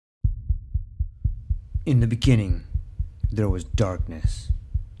In the beginning, there was darkness,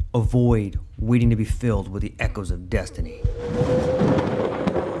 a void waiting to be filled with the echoes of destiny.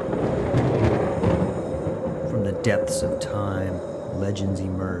 From the depths of time, legends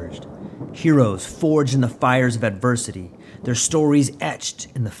emerged. Heroes forged in the fires of adversity, their stories etched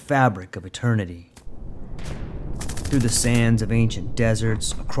in the fabric of eternity. Through the sands of ancient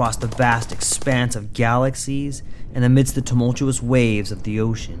deserts, across the vast expanse of galaxies, and amidst the tumultuous waves of the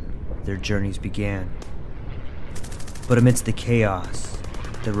ocean, their journeys began. But amidst the chaos,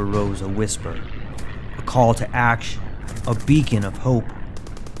 there arose a whisper, a call to action, a beacon of hope.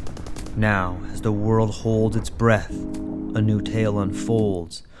 Now, as the world holds its breath, a new tale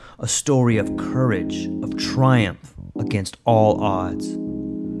unfolds, a story of courage, of triumph against all odds.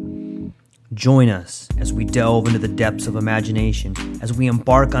 Join us as we delve into the depths of imagination, as we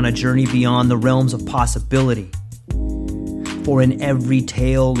embark on a journey beyond the realms of possibility. For in every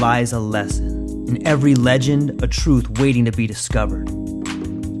tale lies a lesson, in every legend a truth waiting to be discovered.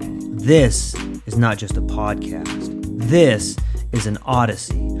 This is not just a podcast. This is an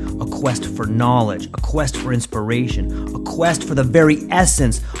odyssey, a quest for knowledge, a quest for inspiration, a quest for the very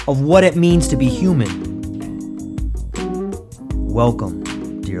essence of what it means to be human.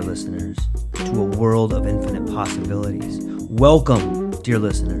 Welcome, dear listeners, to a world of infinite possibilities. Welcome, dear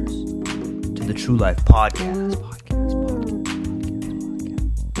listeners, to the True Life Podcast.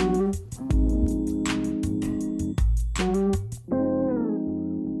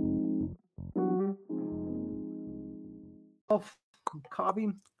 Copy.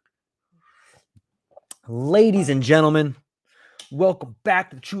 Ladies and gentlemen, welcome back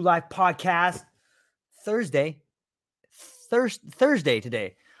to the True Life Podcast. Thursday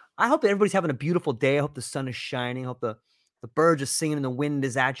today. I hope that everybody's having a beautiful day. I hope the sun is shining. I hope the birds are singing and the wind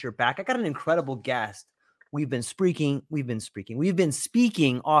is at your back. I got an incredible guest. We've been speaking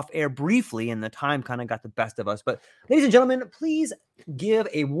off air briefly, and the time kind of got the best of us. But ladies and gentlemen, please give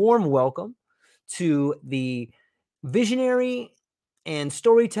a warm welcome to the visionary and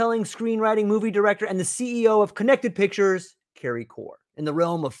storytelling, screenwriting, movie director, and the CEO of Connected Pictures, Carey Corr. In the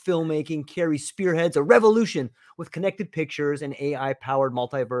realm of filmmaking, Carey spearheads a revolution with Connected Pictures and AI-powered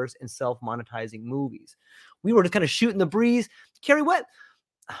multiverse and self-monetizing movies. We were just kind of shooting the breeze. Carey,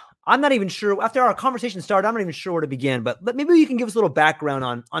 I'm not even sure. After our conversation started, I'm not even sure where to begin, but maybe you can give us a little background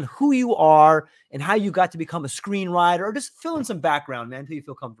on who you are and how you got to become a screenwriter, or just fill in some background, man, until you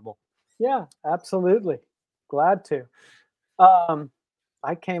feel comfortable. Yeah, absolutely. Glad to.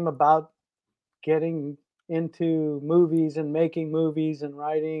 I came about getting into movies and making movies and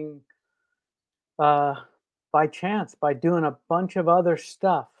writing by chance, by doing a bunch of other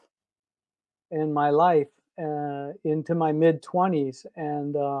stuff in my life into my mid-20s.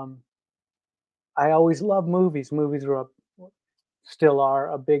 And I always loved movies. Movies still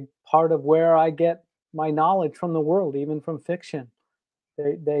are a big part of where I get my knowledge from the world, even from fiction.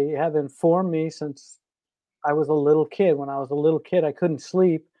 They have informed me since I was a little kid. When I was a little kid, I couldn't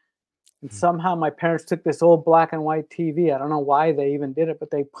sleep. And somehow my parents took this old black and white TV. I don't know why they even did it,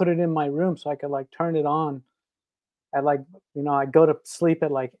 but they put it in my room so I could turn it on. I'd go to sleep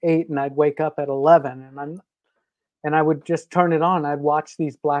at 8 and I'd wake up at 11, and I would just turn it on. I'd watch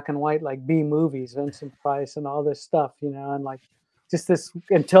these black and white B movies, Vincent Price and all this stuff, and just this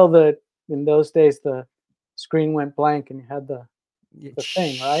until in those days the screen went blank and you had the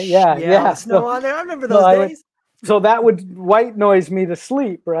thing, right? Yeah. Snow on there. I remember those days. So that would white noise me to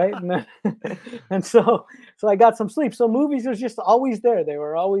sleep, right? And so I got some sleep. So movies was just always there. They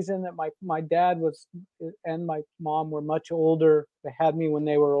were always in that. My dad and my mom were much older. They had me when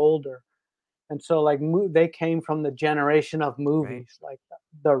they were older. And so they came from the generation of movies, right?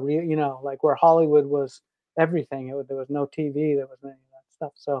 The real, where Hollywood was everything. There was no TV, there wasn't any of that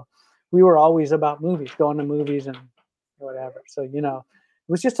stuff. So we were always about movies, going to movies and whatever. So, it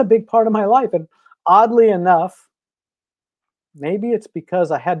was just a big part of my life. And oddly enough, maybe it's because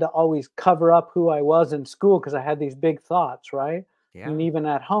I had to always cover up who I was in school because I had these big thoughts, right? Yeah. And even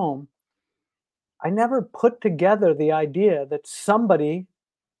at home, I never put together the idea that somebody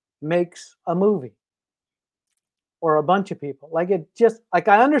makes a movie or a bunch of people. I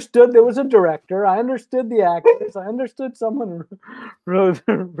understood there was a director. I understood the actors. I understood someone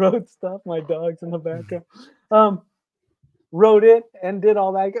wrote stuff. My dog's in the background. Wrote it and did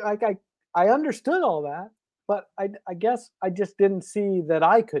all that. I understood all that, but I guess I just didn't see that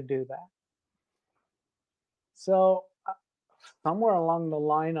I could do that. So somewhere along the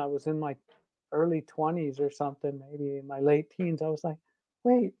line, I was in my early 20s or something, maybe in my late teens. I was like,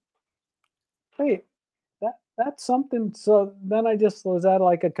 wait, that's something. So then I just was at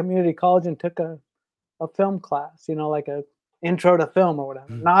a community college and took a film class, intro to film or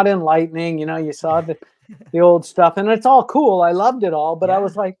whatever, not enlightening. You saw the old stuff, and it's all cool. I loved it all, but I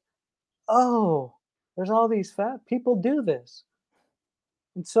was like, oh, there's all these fat people do this.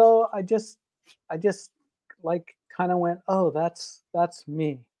 And so I just like kind of went, oh, that's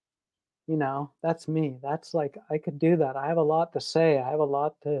me. That's me. That's like, I could do that. I have a lot to say. I have a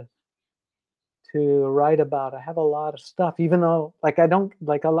lot to write about. I have a lot of stuff, even though like I don't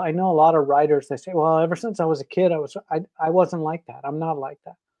like, I know a lot of writers, they say, well, ever since I was a kid, I wasn't like that. I'm not like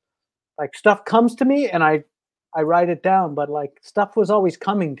that. Like stuff comes to me and I write it down, but like stuff was always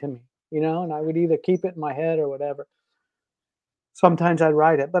coming to me, and I would either keep it in my head or whatever. Sometimes I'd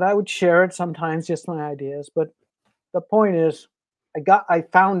write it, but I would share it sometimes, just my ideas. But the point is, I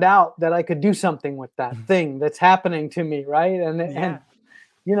found out that I could do something with that thing that's happening to me, right? And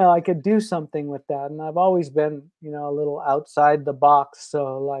I could do something with that. And I've always been, a little outside the box.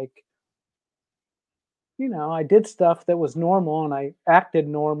 So like, I did stuff that was normal and I acted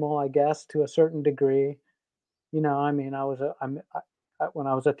normal, I guess, to a certain degree. I mean, when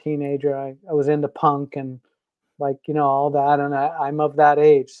I was a teenager, I was into punk and like, all that. And I'm of that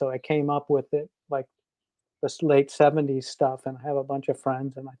age. So I came up with it like this late 70s stuff. And I have a bunch of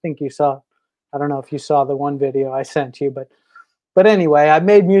friends. And I think I don't know if you saw the one video I sent you, but anyway, I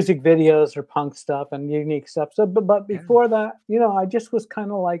made music videos or punk stuff and unique stuff. So, but before that, I just was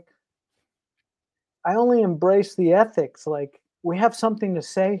kind of like, I only embraced the ethics. Like, we have something to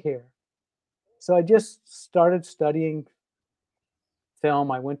say here. So I just started studying film.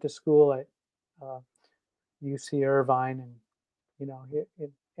 I went to school at UC Irvine,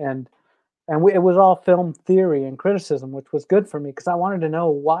 and it was all film theory and criticism, which was good for me because I wanted to know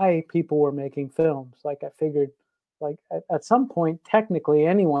why people were making films. Like, I figured, like at some point, technically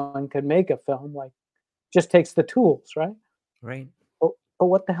anyone could make a film. Like, just takes the tools, right? Right. But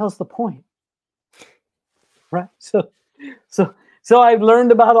what the hell's the point? Right. So I've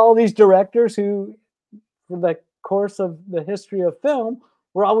learned about all these directors who, for the course of the history of film,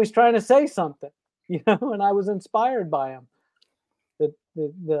 were always trying to say something, and I was inspired by them.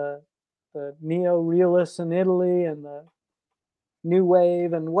 The neo-realists in Italy and the New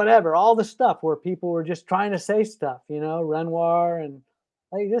Wave and whatever, all the stuff where people were just trying to say stuff, Renoir and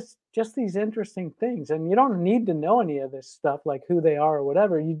like just these interesting things. And you don't need to know any of this stuff, like who they are or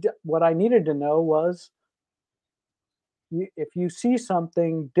whatever. What I needed to know was, if you see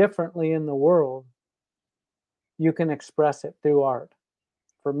something differently in the world, you can express it through art.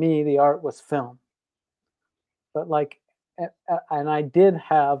 For me, the art was film. But like, and I did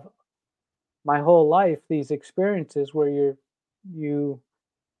have my whole life these experiences where you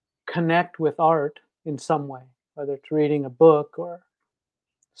connect with art in some way, whether it's reading a book or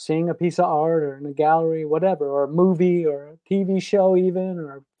seeing a piece of art or in a gallery, whatever, or a movie or a TV show even,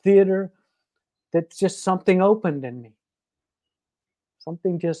 or theater, that's just something opened in me.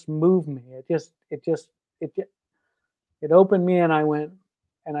 Something just moved me. It opened me, and I went,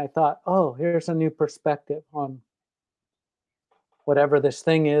 and I thought, oh, here's a new perspective on whatever this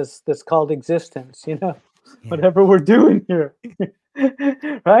thing is that's called existence, whatever we're doing here.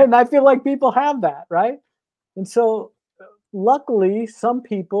 Right. And I feel like people have that. Right. And so luckily, some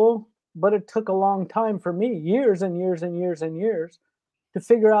people, but it took a long time for me, years and years and years and years, to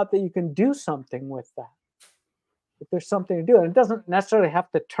figure out that you can do something with that. If there's something to do, and it doesn't necessarily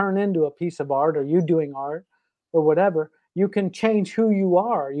have to turn into a piece of art or you doing art or whatever. You can change who you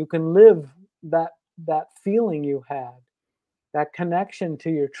are. You can live that feeling you had, that connection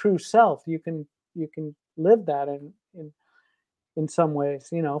to your true self. You can live that in some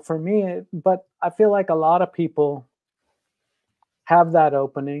ways, for me. But I feel like a lot of people have that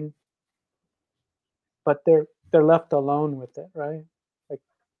opening, but they're left alone with it, right? Like,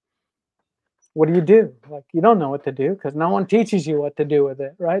 what do you do? Like, you don't know what to do because no one teaches you what to do with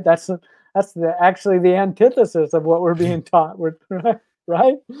it, right? That's actually the antithesis of what we're being taught.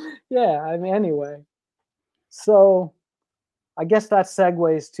 Right? Yeah. I mean, anyway. So I guess that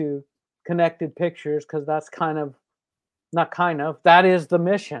segues to connected pictures, because that's that is the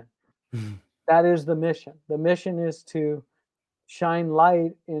mission. That is the mission. The mission is to shine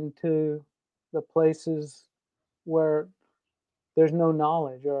light into the places where there's no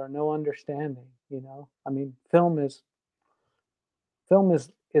knowledge or no understanding. I mean, film is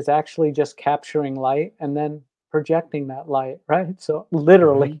actually just capturing light and then projecting that light, right? So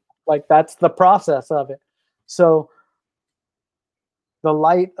literally, like, that's the process of it. So the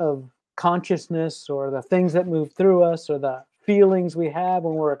light of consciousness, or the things that move through us, or the feelings we have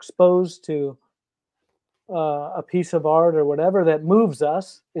when we're exposed to a piece of art or whatever that moves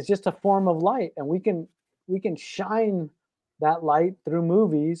us, is just a form of light. And we can shine that light through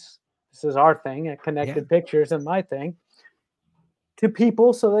movies. This is our thing at Connected Pictures, and my thing. to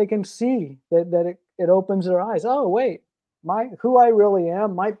people so they can see that it opens their eyes. Oh, wait, who I really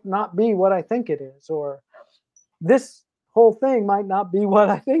am might not be what I think it is, or this whole thing might not be what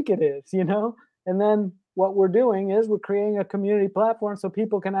I think it is, And then what we're doing is we're creating a community platform so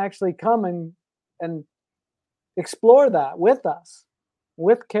people can actually come and explore that with us,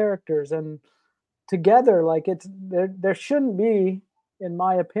 with characters and together. Like it's there shouldn't be, in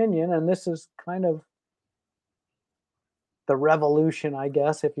my opinion, and this is kind of the revolution, I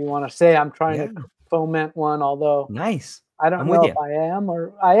guess, if you want to say I'm trying Yeah. to foment one, although Nice. I don't I'm with know you. if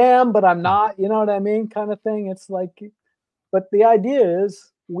I am, but I'm not, you know what I mean? Kind of thing. It's like, but the idea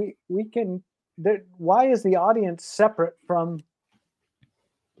is we can, why is the audience separate from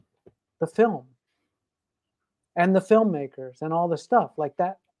the film and the filmmakers and all the stuff like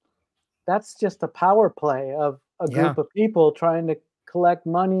that? That's just a power play of a Yeah. group of people trying to collect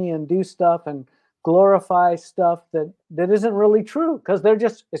money and do stuff and glorify stuff that isn't really true, because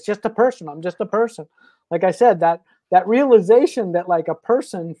it's just a person. I'm just a person. Like I said, that realization that like a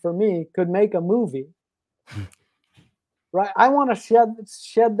person for me could make a movie, right? I want to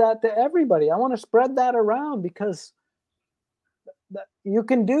shed that to everybody. I want to spread that around, because you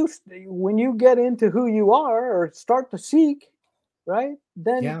can do, when you get into who you are or start to seek, right?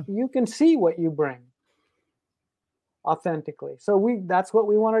 Then Yeah. you can see what you bring authentically. So that's what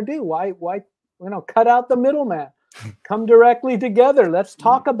we want to do. Why cut out the middleman. Come directly together. Let's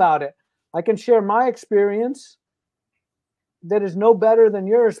talk about it. I can share my experience that is no better than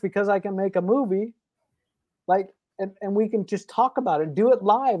yours because I can make a movie, like, and we can just talk about it, do it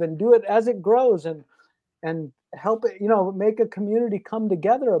live and do it as it grows, and help it, make a community come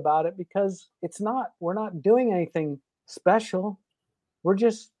together about it, because we're not doing anything special. We're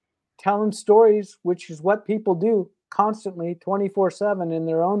just telling stories, which is what people do constantly 24/7 in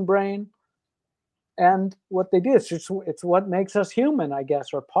their own brain. And what they do, it's what makes us human, I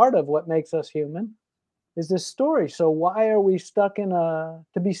guess, or part of what makes us human is this story. So why are we stuck to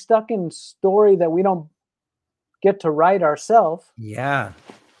be stuck in story that we don't get to write ourselves, Yeah.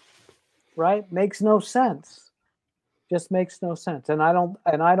 right? Makes no sense. Just makes no sense. And I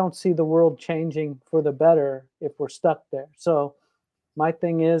don't see the world changing for the better if we're stuck there. So my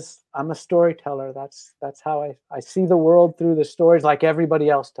thing is, I'm a storyteller. That's how I see the world, through the stories, like everybody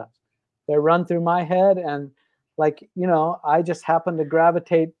else does. They run through my head, and like, I just happen to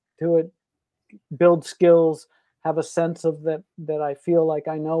gravitate to it, build skills, have a sense of that I feel like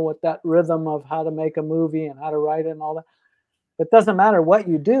I know what that rhythm of how to make a movie and how to write it and all that. It doesn't matter what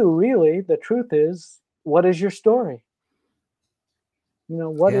you do, really. The truth is, what is your story?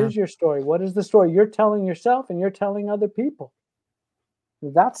 What Yeah. is your story? What is the story you're telling yourself and you're telling other people?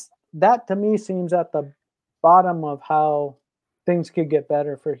 That to me seems at the bottom of how things could get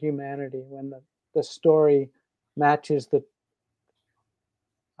better for humanity, when the story matches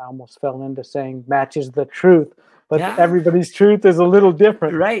I almost fell into saying matches the truth, but Yeah. everybody's truth is a little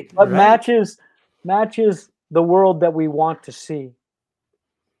different. Right. But Right. matches the world that we want to see.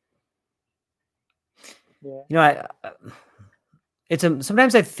 Yeah.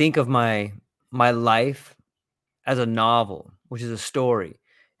 Sometimes I think of my life as a novel, which is a story.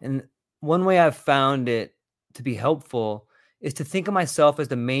 And one way I've found it to be helpful is to think of myself as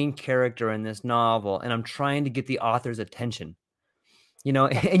the main character in this novel, and I'm trying to get the author's attention.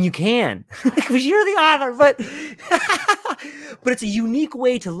 And you can, because you're the author, but but it's a unique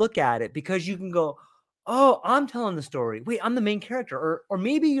way to look at it, because you can go, oh, I'm telling the story. Wait, I'm the main character. Or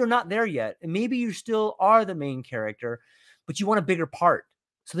maybe you're not there yet, and maybe you still are the main character, but you want a bigger part.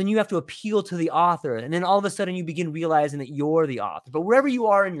 So then you have to appeal to the author, and then all of a sudden you begin realizing that you're the author. But wherever you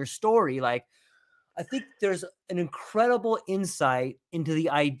are in your story, like, I think there's an incredible insight into the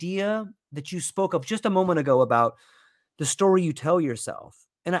idea that you spoke of just a moment ago about the story you tell yourself.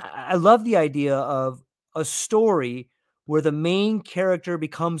 And I love the idea of a story where the main character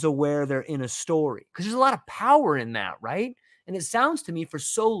becomes aware they're in a story, because there's a lot of power in that, right? And it sounds to me, for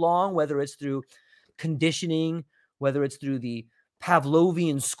so long, whether it's through conditioning, whether it's through the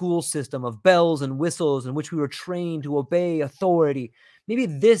Pavlovian school system of bells and whistles in which we were trained to obey authority, maybe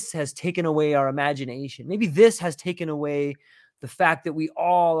this has taken away our imagination. Maybe this has taken away the fact that we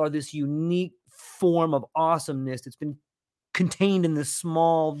all are this unique form of awesomeness that's been contained in this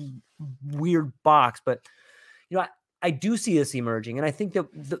small, weird box. But I do see this emerging, and I think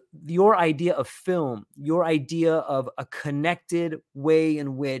that your idea of film, your idea of a connected way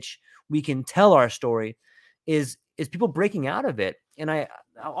in which we can tell our story, is people breaking out of it. And I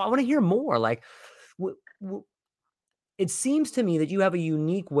want to hear more. Like, it seems to me that you have a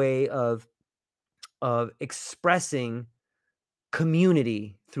unique way of expressing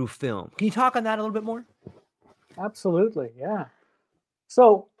community through film. Can you talk on that a little bit more? Absolutely. Yeah.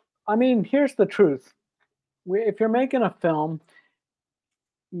 So, I mean, here's the truth. If you're making a film,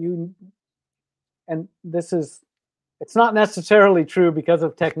 you and this is it's not necessarily true because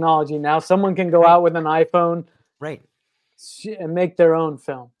of technology. Now, someone can go Right. out with an iPhone Right. and make their own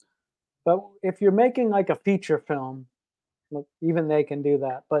film. But if you're making like a feature film, look, even they can do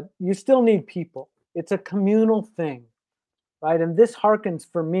that. But you still need people. It's a communal thing, right? And this harkens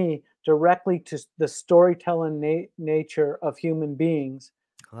for me directly to the storytelling nature of human beings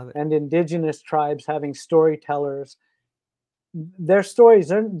I love it. and indigenous tribes having storytellers. Their stories,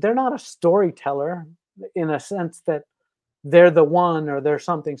 they're not a storyteller in a sense that they're the one or they're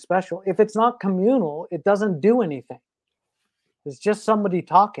something special. If it's not communal, it doesn't do anything. It's just somebody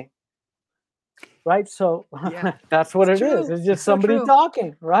talking, right? So Yeah. that's what It's it is. true. It's It's just so somebody true.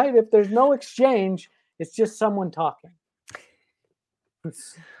 talking, right? If there's no exchange, it's just someone talking.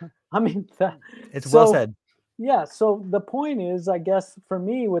 I mean, It's well so said. yeah. So the point is, I guess, for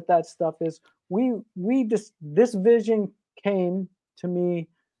me with that stuff is we just this vision came to me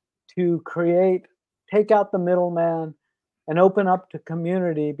to create, take out the middleman, and open up to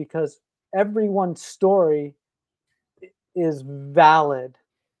community because everyone's story is valid.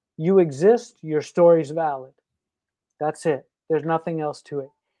 You exist, your story's valid. That's it. There's nothing else to it.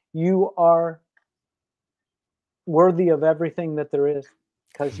 You are worthy of everything that there is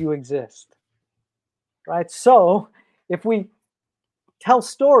because you exist. Right? So, if we tell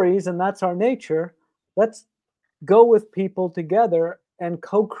stories and that's our nature, let's go with people together and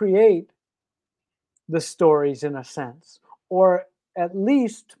co-create the stories in a sense, or at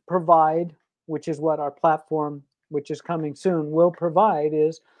least provide, which is what our platform, which is coming soon, will provide,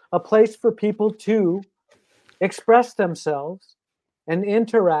 is a place for people to express themselves and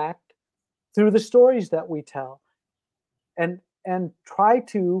interact through the stories that we tell, and try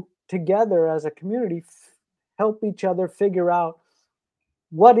to together as a community help each other figure out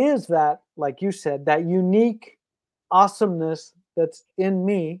what is that, like you said, that unique awesomeness that's in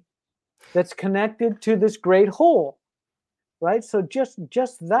me that's connected to this great whole, right? So just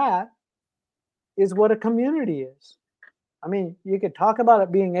that is what a community is. I mean, you could talk about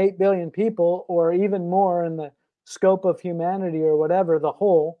it being 8 billion people or even more in the scope of humanity or whatever, the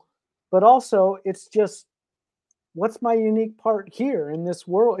whole, but also it's just what's my unique part here in this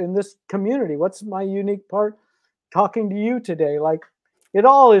world, in this community? What's my unique part talking to you today? Like, it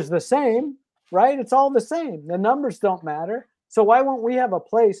all is the same, right? It's all the same. The numbers don't matter. So why won't we have a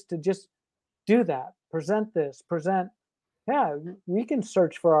place to just do that? Present this, present. Yeah, we can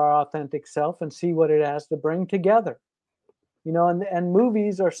search for our authentic self and see what it has to bring together. And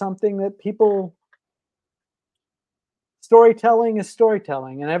movies are something that people, storytelling is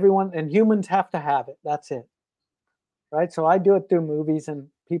storytelling, and everyone and humans have to have it. That's it. Right? So I do it through movies, and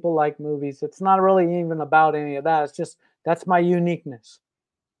people like movies. It's not really even about any of that. It's just that's my uniqueness.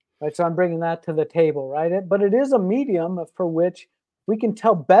 Right? So I'm bringing that to the table, right? But it is a medium for which we can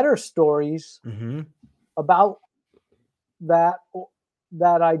tell better stories Mm-hmm. about that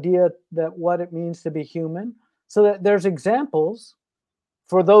that idea, that what it means to be human, so that there's examples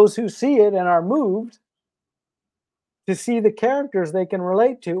for those who see it and are moved to see the characters they can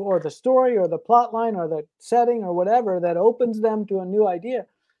relate to, or the story or the plot line or the setting or whatever that opens them to a new idea.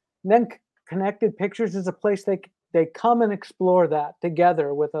 And then Connected Pictures is a place they come and explore that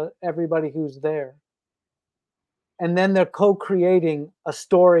together with everybody who's there, and then they're co-creating a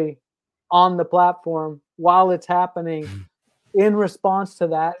story on the platform while it's happening in response to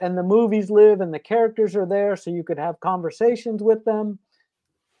that. And the movies live and the characters are there, so you could have conversations with them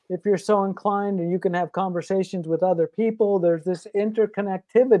if you're so inclined, and you can have conversations with other people. There's this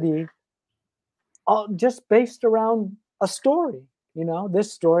interconnectivity all just based around a story.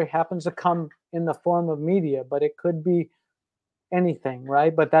 This story happens to come in the form of media, but it could be anything,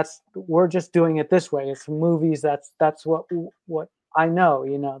 right? But we're just doing it this way. It's movies. That's what I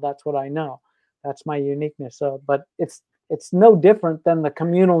know. That's what I know. That's my uniqueness. So, but it's no different than the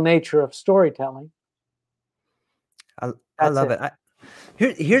communal nature of storytelling. I That's love it.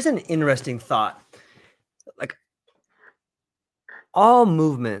 it. Here's an interesting thought. Like, all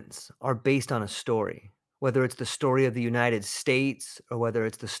movements are based on a story, whether it's the story of the United States or whether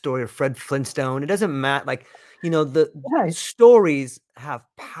it's the story of Fred Flintstone. It doesn't matter. Like, the Yeah, stories have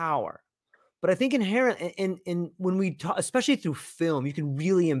power. But I think inherent in when we talk, especially through film, you can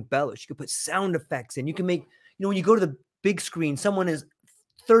really embellish. You can put sound effects in. You can make, when you go to the big screen, someone is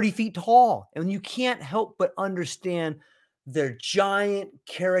 30 feet tall, and you can't help but understand their giant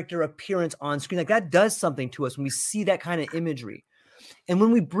character appearance on screen. Like, that does something to us when we see that kind of imagery. And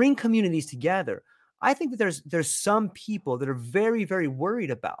when we bring communities together, I think that there's some people that are very, very worried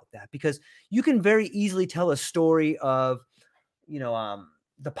about that, because you can very easily tell a story of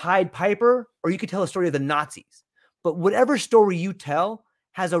the Pied Piper, or you could tell a story of the Nazis. But whatever story you tell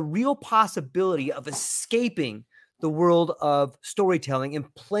has a real possibility of escaping the world of storytelling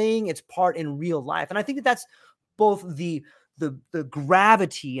and playing its part in real life. And I think that that's both the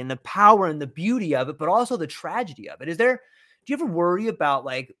gravity and the power and the beauty of it, but also the tragedy of it. Do you ever worry about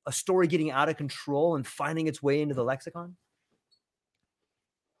like a story getting out of control and finding its way into the lexicon?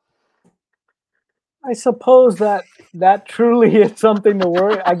 I suppose that truly is something to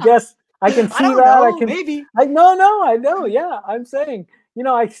worry. I guess I can see I don't that. know, maybe. I know. Yeah, I'm saying,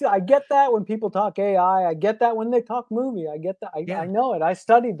 I get that when people talk AI. I get that when they talk movie. I get that. I know it. I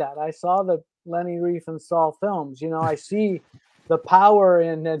studied that. I saw the Lenny Riefenstahl films. I see the power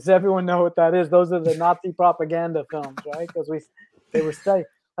in. Does everyone know what that is? Those are the Nazi propaganda films, right? Because they were studying.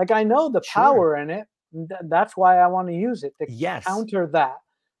 Like, I know the power in it. That's why I want to use it to counter that.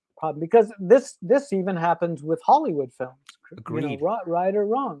 Because this even happens with Hollywood films. Agreed. Right or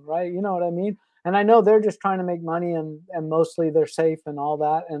wrong, right? You know what I mean? And I know they're just trying to make money, and mostly they're safe and all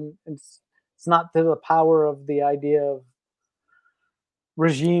that, and it's not to the power of the idea of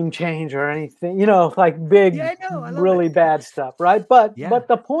regime change or anything, like big, Yeah, I know. I love really it. bad stuff, right? But Yeah.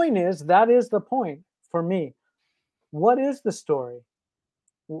 the point is, that is the point for me. What is the story?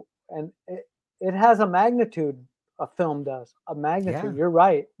 And it has a magnitude. A film does a magnitude. Yeah. You're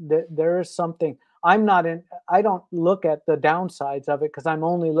right. There is something. I don't look at the downsides of it, because I'm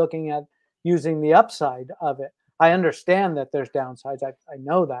only looking at using the upside of it. I understand that there's downsides. I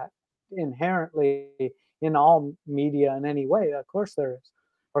know that inherently in all media in any way. Of course there is,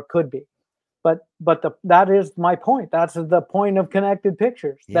 or could be. But that is my point. That's the point of connected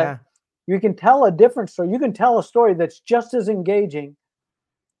pictures. Yeah. That you can tell a different story. You can tell a story that's just as engaging,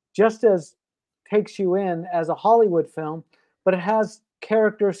 just as takes you in as a Hollywood film, but it has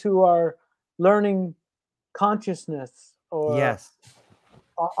characters who are learning consciousness or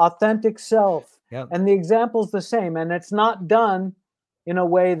authentic self. Yep. And the example's the same. And it's not done in a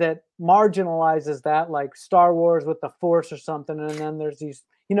way that marginalizes that, like Star Wars with the Force or something. And then there's these,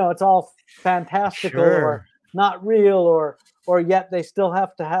 it's all fantastical or not real, or yet they still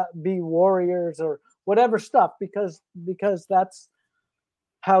have to be warriors or whatever stuff, because that's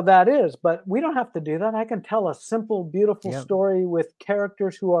how that is. But we don't have to do that. I can tell a simple, beautiful story with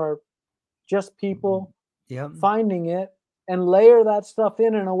characters who are just people finding it, and layer that stuff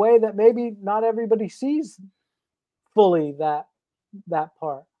in a way that maybe not everybody sees fully that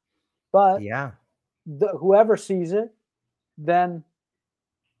part. But whoever sees it, then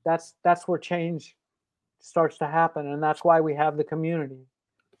that's where change starts to happen, and that's why we have the community.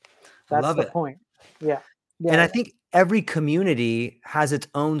 That's the point. Yeah. And I think every community has its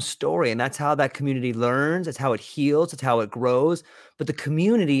own story, and that's how that community learns. It's how it heals. It's how it grows. But the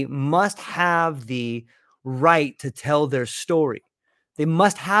community must have the right to tell their story. They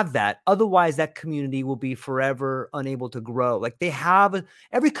must have that. Otherwise, that community will be forever unable to grow. Like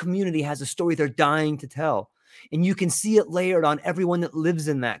every community has a story they're dying to tell. And you can see it layered on everyone that lives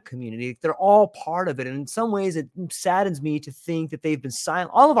in that community. They're all part of it. And in some ways, it saddens me to think that they've been silent.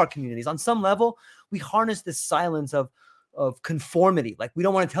 All of our communities, on some level, we harness this silence of conformity. Like, we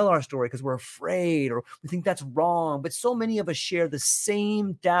don't want to tell our story because we're afraid, or we think that's wrong. But so many of us share the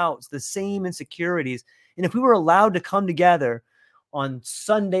same doubts, the same insecurities. And if we were allowed to come together on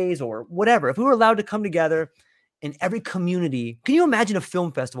Sundays or whatever, if we were allowed to come together in every community, can you imagine a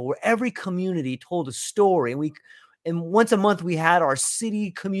film festival where every community told a story, and once a month we had our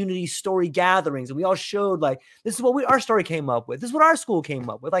city community story gatherings, and we all showed, like, this is what our story came up with. This is what our school came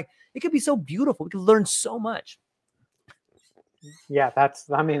up with. Like, it could be so beautiful. We could learn so much. Yeah, that's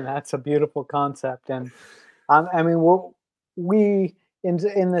a beautiful concept. And I mean, we in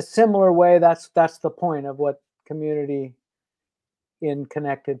the similar way, that's the point of what community in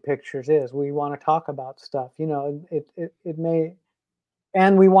connected pictures is. We want to talk about stuff, it may,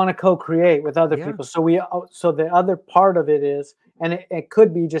 and we want to co-create with other people. So the other part of it is, and it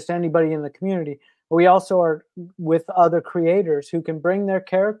could be just anybody in the community, but we also are with other creators who can bring their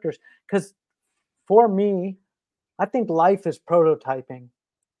characters. Because for me, I think life is prototyping.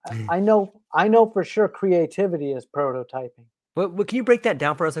 I know for sure creativity is prototyping. But can you break that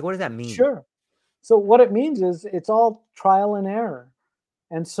down for us? Like, what does that mean? Sure. So what it means is it's all trial and error.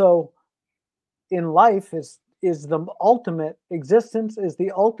 And so in life is the ultimate existence, is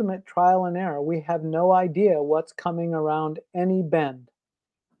the ultimate trial and error. We have no idea what's coming around any bend.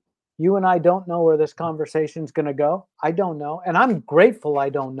 You and I don't know where this conversation's going to go. I don't know. And I'm grateful I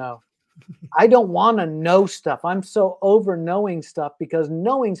don't know. I don't want to know stuff. I'm so over knowing stuff, because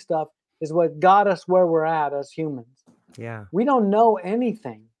knowing stuff is what got us where we're at as humans. Yeah. We don't know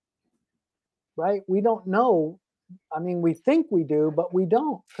anything, right? We don't know I mean, we think we do, but we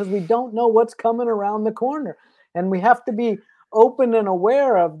don't, because we don't know what's coming around the corner. And we have to be open and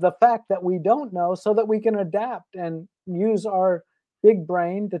aware of the fact that we don't know, so that we can adapt and use our big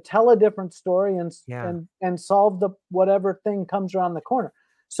brain to tell a different story Yeah. and solve the whatever thing comes around the corner.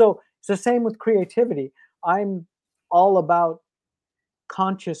 So it's the same with creativity. I'm all about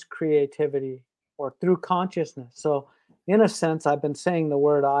conscious creativity, or through consciousness. So in a sense, I've been saying the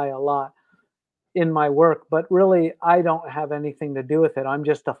word I a lot in my work, but really I don't have anything to do with it. I'm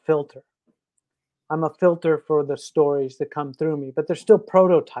just a filter. I'm a filter for the stories that come through me, but they're still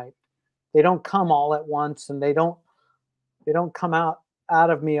prototyped. They don't come all at once, and they don't come out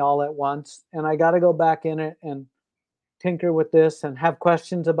of me all at once. And I got to go back in it and tinker with this and have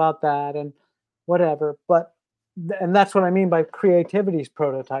questions about that and whatever. But and that's what I mean by creativity's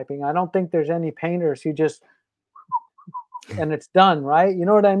prototyping. I don't think there's any painters who just and it's done, right? You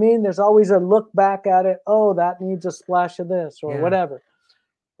know what I mean? There's always a look back at it. Oh, that needs a splash of this or whatever,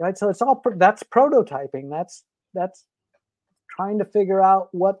 right? So it's all that's prototyping. That's trying to figure out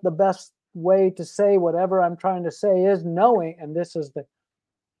what the best way to say whatever I'm trying to say is, knowing, and this is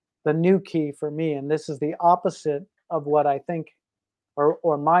the new key for me, and this is the opposite of what I think,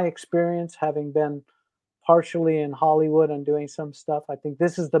 or my experience, having been partially in Hollywood and doing some stuff. I think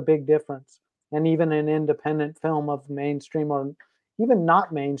this is the big difference. And even an independent film of mainstream or even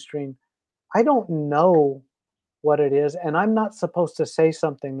not mainstream, I don't know what it is, and I'm not supposed to say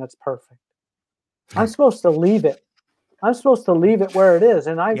something that's perfect. I'm supposed to leave it. I'm supposed to leave it where it is,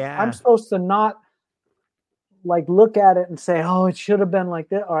 and I'm supposed to not like look at it and say, "Oh, it should have been like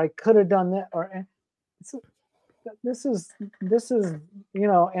that," or "I could have done that," or this is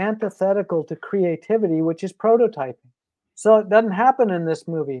antithetical to creativity, which is prototyping. So it doesn't happen in this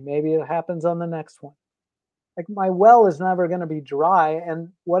movie. Maybe it happens on the next one. Like, my well is never going to be dry,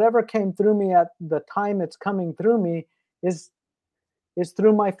 and whatever came through me at the time it's coming through me is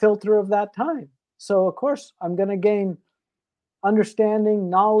through my filter of that time. So of course I'm going to gain understanding,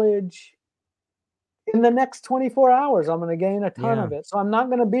 knowledge. In the next 24 hours, I'm going to gain a ton of it. So I'm not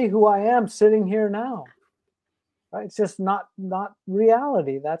going to be who I am sitting here now. Right? It's just not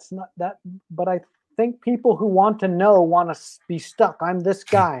reality. That's not that. But I think people who want to know want to be stuck. I'm this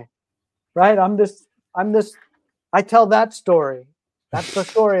guy, right? I'm this. I tell that story. That's the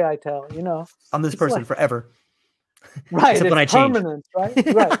story I tell. I'm this person forever. Right. Except when I change. Permanent,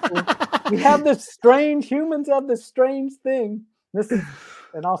 right? Right. We have this strange. Humans have this strange thing. This is,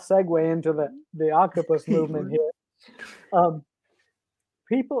 and I'll segue into the octopus movement here.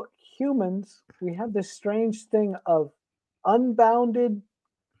 Humans, we have this strange thing of unbounded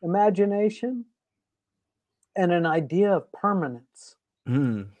imagination and an idea of permanence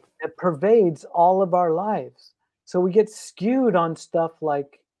that pervades all of our lives. So we get skewed on stuff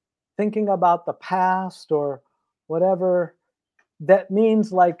like thinking about the past or whatever. That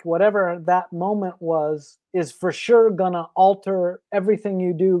means like whatever that moment was is for sure gonna alter everything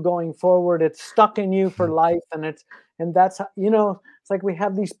you do going forward. It's stuck in you for life, and that's how, it's like we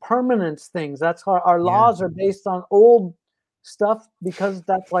have these permanence things. That's how our laws are based on old stuff, because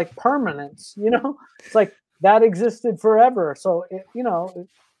that's like permanence. It's like that existed forever. So it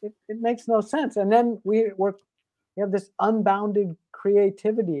makes no sense. And then we have this unbounded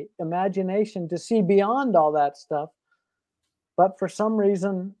creativity, imagination to see beyond all that stuff. But for some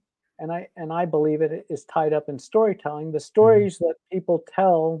reason, and I believe it is tied up in storytelling, the stories that people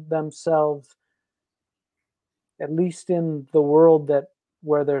tell themselves, at least in the world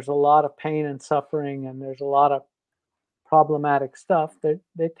where there's a lot of pain and suffering and there's a lot of problematic stuff,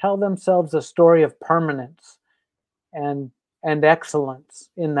 they tell themselves a story of permanence and excellence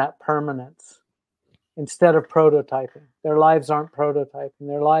in that permanence instead of prototyping. Their lives aren't prototyping.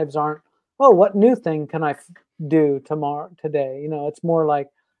 Their lives aren't, oh, what new thing can I do today? It's more like,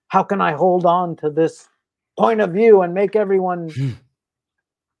 how can I hold on to this point of view and make everyone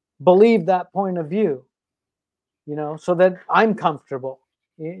believe that point of view, so that I'm comfortable,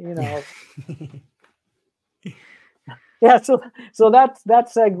 Yeah. So that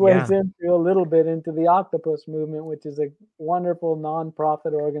segues into a little bit into the octopus movement, which is a wonderful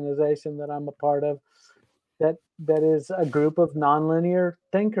nonprofit organization that I'm a part of. That is a group of nonlinear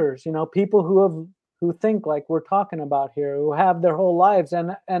thinkers, people who think like we're talking about here, who have their whole lives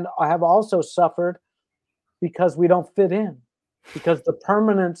and have also suffered because we don't fit in, because the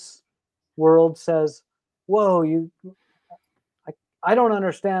permanence world says, whoa, I don't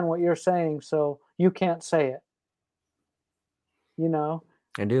understand what you're saying, so you can't say it.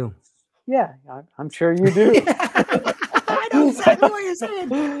 I do. Yeah, I'm sure you do. I know exactly what you're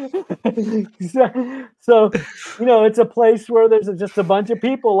saying. So it's a place where there's just a bunch of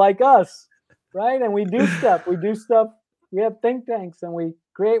people like us right? And we do stuff. We do stuff. We have think tanks and we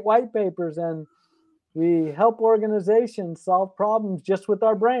create white papers and we help organizations solve problems just with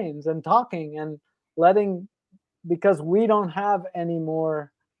our brains and talking and letting, because we don't have any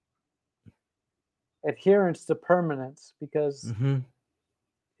more adherence to permanence because Mm-hmm.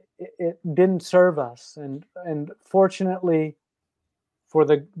 it didn't serve us. And fortunately for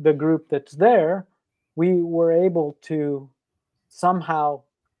the group that's there, we were able to somehow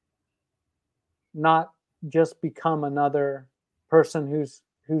not just become another person who's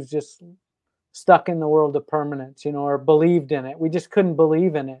just stuck in the world of permanence, or believed in it. We just couldn't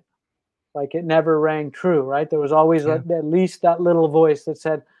believe in it. Like it never rang true, right? There was always Yeah. at least that little voice that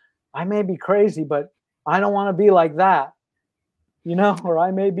said, I may be crazy, but I don't want to be like that, or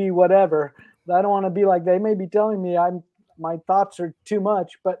I may be whatever, but I don't want to be like, they may be telling me my thoughts are too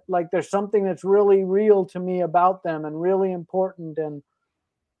much, but like there's something that's really real to me about them and really important and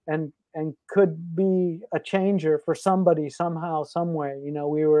could be a changer for somebody somehow, some way.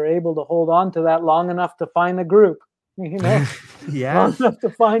 We were able to hold on to that long enough to find a group, Yeah. long enough to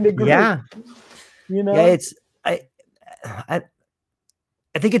find a group, Yeah. Yeah. It's,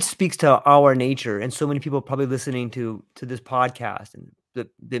 I think it speaks to our nature, and so many people probably listening to this podcast and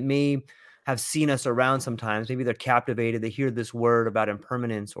that may have seen us around sometimes. Maybe they're captivated. They hear this word about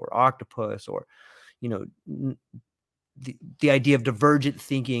impermanence or octopus or, the idea of divergent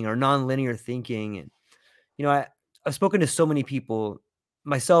thinking or nonlinear thinking. And, I've spoken to so many people,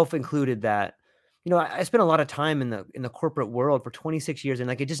 myself included, that, I spent a lot of time in the corporate world for 26 years, and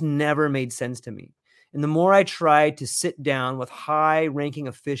like, it just never made sense to me. And the more I tried to sit down with high ranking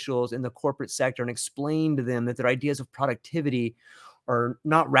officials in the corporate sector and explain to them that their ideas of productivity are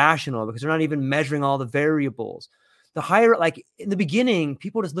not rational because they're not even measuring all the variables, the higher, like in the beginning,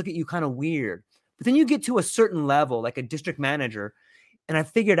 people just look at you kind of weird. But then you get to a certain level, like a district manager, and I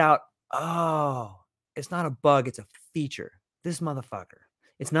figured out, oh, it's not a bug, it's a feature. This motherfucker.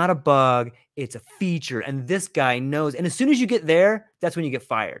 It's not a bug, it's a feature. And this guy knows. And as soon as you get there, that's when you get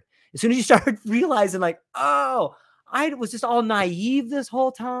fired. As soon as you start realizing, like, oh, I was just all naive this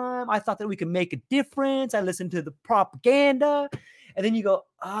whole time. I thought that we could make a difference. I listened to the propaganda. And then you go,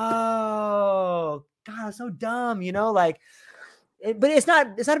 oh, God, I'm so dumb, like, but it's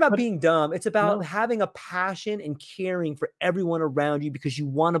not about being dumb. It's about having a passion and caring for everyone around you because you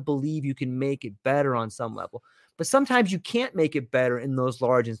want to believe you can make it better on some level. But sometimes you can't make it better in those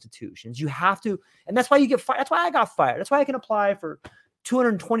large institutions. You have to, and that's why you get fired. That's why I got fired. That's why I can apply for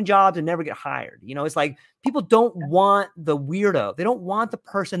 220 jobs and never get hired. It's like people don't want the weirdo. They don't want the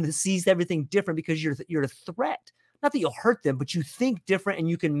person that sees everything different because you're a threat. Not that you'll hurt them, but you think different and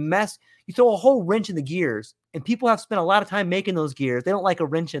you throw a whole wrench in the gears, and people have spent a lot of time making those gears. They don't like a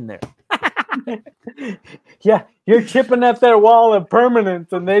wrench in there. Yeah, you're chipping at their wall of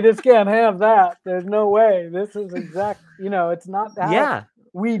permanence and they just can't have that. There's no way. This is exact, it's not how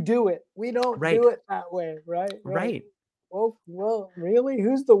we do it. We don't do it that way, right? Right. Oh, well, really?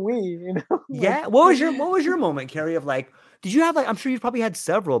 Who's the we? Yeah. What was your moment, Carey, of like, did you have I'm sure you've probably had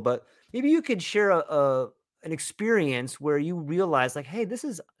several, but maybe you could share an experience where you realize like, hey,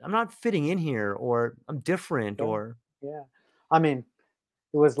 I'm not fitting in here, or I'm different, or. Yeah. I mean,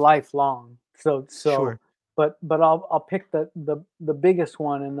 it was lifelong. So, sure. but I'll pick the biggest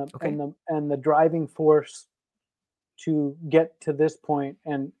one and the driving force to get to this point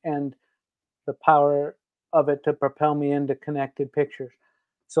and the power of it to propel me into Connected Pictures.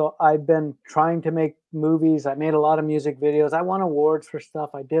 So I've been trying to make movies. I made a lot of music videos. I won awards for stuff.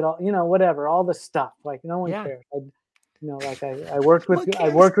 I did all, whatever, all the stuff. Like no one cares. I worked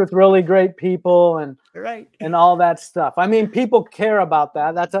with really great people and and all that stuff. I mean, people care about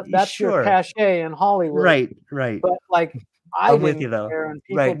that. That's your cachet in Hollywood. Right. But like I I'm didn't with you though. care, and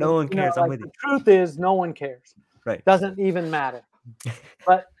people, right. No one cares. I'm with you. The truth is, no one cares. Right. Doesn't even matter.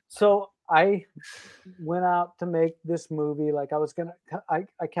 But so I went out to make this movie. Like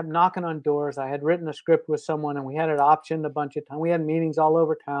I kept knocking on doors. I had written a script with someone and we had it optioned a bunch of times. We had meetings all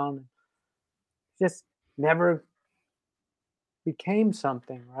over town. Just never became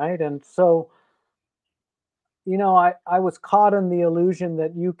something, right? And so, I was caught in the illusion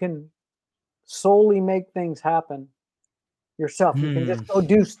that you can solely make things happen yourself. You can just go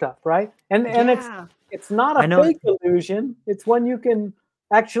do stuff, right? And it's not a fake illusion. It's one you can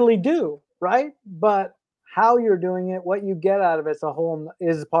actually do, right? But how you're doing it, what you get out of it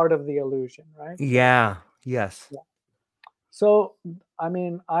is part of the illusion, right? Yeah. Yes. Yeah. So, I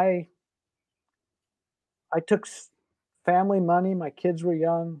mean, I took family money. My kids were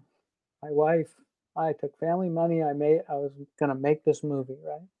young. My wife, I took family money. I was going to make this movie,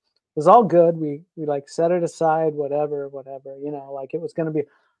 right? It was all good. We like set it aside, whatever, like it was going to be,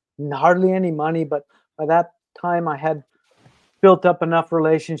 hardly any money, but by that time I had built up enough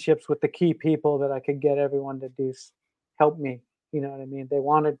relationships with the key people that I could get everyone to help me. You know what I mean? They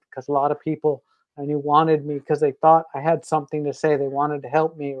wanted, because a lot of people I knew wanted me because they thought I had something to say. They wanted to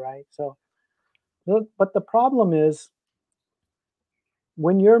help me, right? So, but the problem is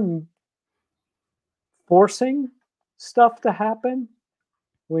when you're forcing stuff to happen,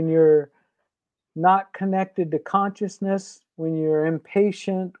 when you're not connected to consciousness, when you're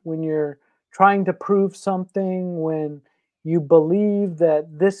impatient, when you're trying to prove something, when you believe that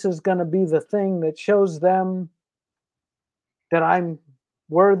this is going to be the thing that shows them that I'm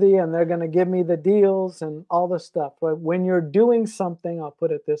worthy and they're going to give me the deals and all the stuff. But when you're doing something, I'll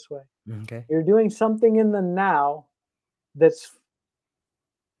put it this way, Okay. you're doing something in the now that's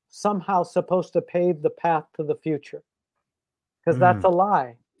somehow supposed to pave the path to the future, because that's Mm. a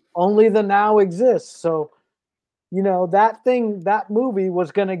lie. Only the now exists. So that thing, that movie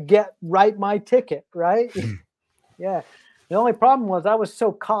was going to write my ticket, right? Yeah. The only problem was I was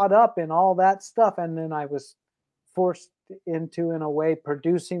so caught up in all that stuff, and then I was forced into, in a way,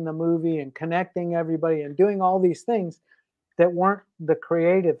 producing the movie and connecting everybody and doing all these things that weren't the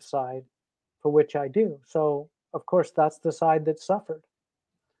creative side for which I do. So of course that's the side that suffered,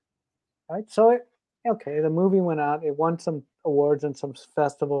 right? So okay, the movie went out, it won some awards and some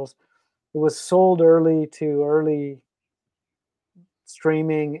festivals. It was sold early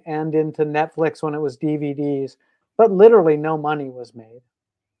streaming and into Netflix when it was DVDs, but literally no money was made.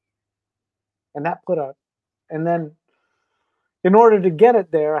 And that put a, and then in order to get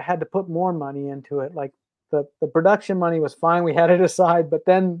it there, I had to put more money into it. Like the production money was fine, we had it aside, but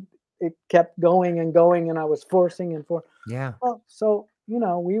then it kept going and going, and I was forcing and for. Yeah. Well, so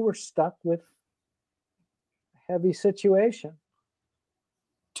we were stuck with a heavy situation.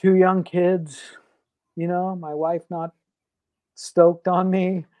 Two young kids, my wife not stoked on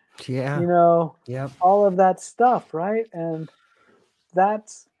me, Yeah. you know, Yep. all of that stuff, right? And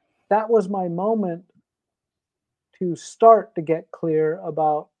that's that was my moment to start to get clear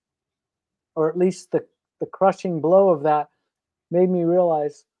about, or at least the crushing blow of that made me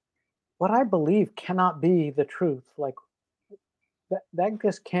realize what I believe cannot be the truth. Like that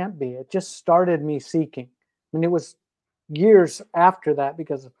just can't be. It just started me seeking. I mean, it was years after that,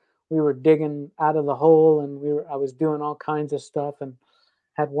 because we were digging out of the hole, and I was doing all kinds of stuff, and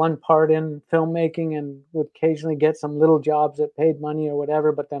had one part in filmmaking, and would occasionally get some little jobs that paid money or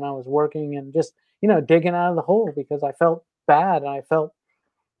whatever, but then I was working and just digging out of the hole because I felt bad and I felt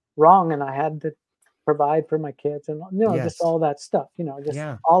wrong, and I had to provide for my kids, and just Yes. all that stuff, just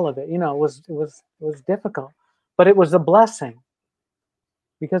Yeah. all of it. It was difficult, but it was a blessing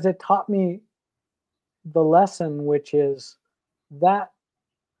because it taught me the lesson, which is that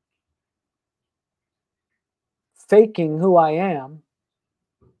faking who I am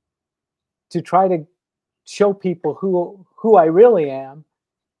to try to show people who I really am.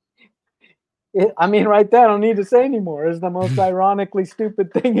 I mean, right there, I don't need to say anymore, is the most ironically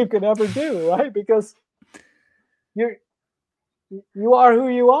stupid thing you could ever do, right? Because you're you are who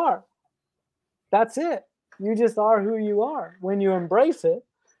you are. That's it. You just are who you are when you embrace it.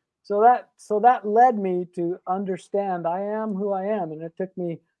 So that led me to understand I am who I am, and it took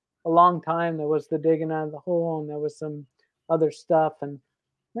me a long time. There was the digging out of the hole, and there was some other stuff, and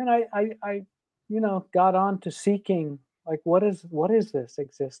then I got on to seeking, like, what is this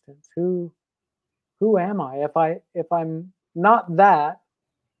existence? Who am I? If I'm not that,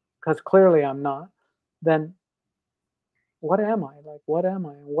 because clearly I'm not, then what am I? Like, what am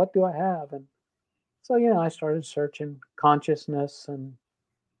I? And what do I have? And so I started searching consciousness and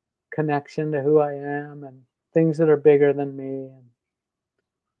connection to who I am and things that are bigger than me and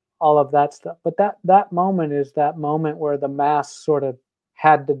all of that stuff. But that moment is that moment where the mask sort of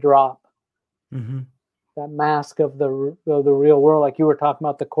had to drop. Mm-hmm. That mask of the real world, like you were talking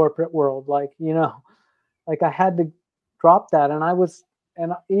about the corporate world, like like I had to drop that,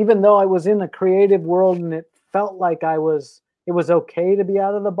 and even though I was in a creative world and it felt like it was okay to be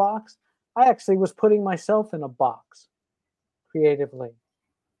out of the box, I actually was putting myself in a box creatively.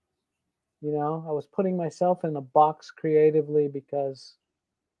 I was putting myself in a box creatively because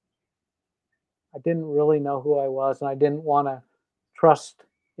I didn't really know who I was, and I didn't want to trust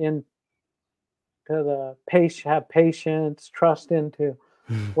into the have patience, trust into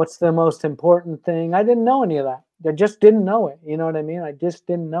what's the most important thing. I didn't know any of that. I just didn't know it. You know what I mean? I just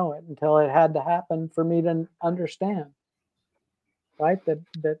didn't know it until it had to happen for me to understand, right?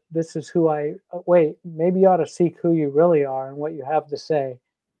 That this is who wait, maybe you ought to seek who you really are and what you have to say,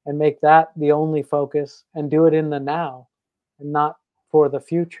 and make that the only focus, and do it in the now and not for the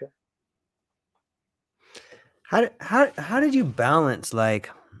future. How did you balance, like,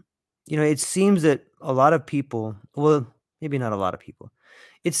 it seems that a lot of people, well, maybe not a lot of people,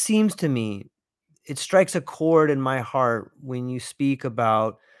 it seems to me it strikes a chord in my heart when you speak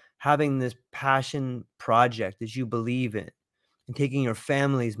about having this passion project that you believe in and taking your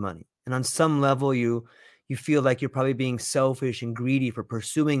family's money. And on some level, you feel like you're probably being selfish and greedy for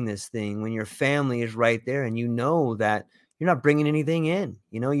pursuing this thing when your family is right there and you know that you're not bringing anything in.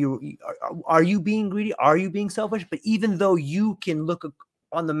 Are you being greedy? Are you being selfish? But even though you can look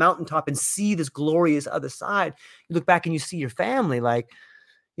on the mountaintop and see this glorious other side, you look back and you see your family. Like,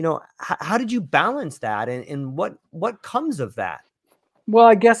 how did you balance that, and what comes of that? Well,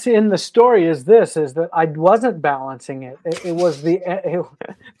 I guess in the story is that I wasn't balancing it. It was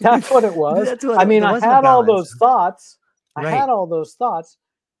that's what it was. That's what I mean, there I wasn't a had all balance, those thoughts. I had right? all those thoughts,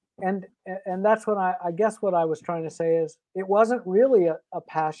 and that's what I guess what I was trying to say is it wasn't really a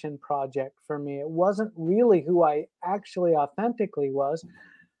passion project for me. It wasn't really who I actually authentically was.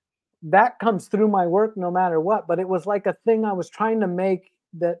 That comes through my work no matter what, but it was like a thing I was trying to make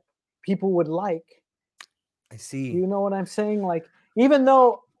that people would like. I Do see. you know what I'm saying? Like, even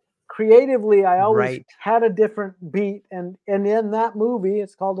though creatively I always Right. had a different beat, and in that movie,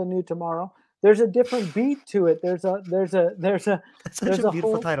 it's called A New Tomorrow, there's a different beat to it. That's such a There's a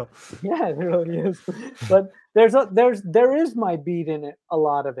beautiful whole title. yeah, it really is. But there is my beat in it, a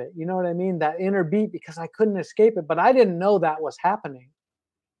lot of it. You know what I mean? That inner beat, because I couldn't escape it, but I didn't know that was happening.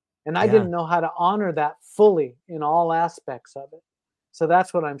 And I Yeah. didn't know how to honor that fully in all aspects of it. So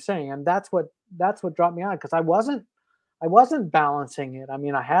that's what I'm saying. And that's what dropped me out, because I wasn't balancing it. I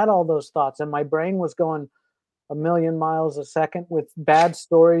mean, I had all those thoughts and my brain was going a million miles a second with bad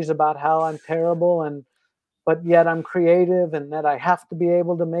stories about how I'm terrible, and but yet I'm creative, and that I have to be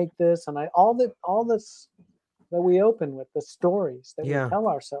able to make this, and all this that we open with, the stories that we Yeah. tell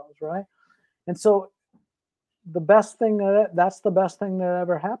ourselves, right? And so that's the best thing that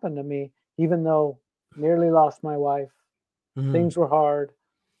ever happened to me, even though nearly lost my wife, Mhm. things were hard,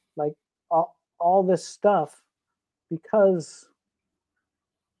 like all this stuff, because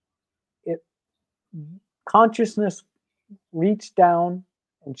it consciousness reached down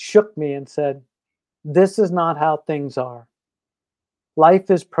and shook me and said, "This is not how things are.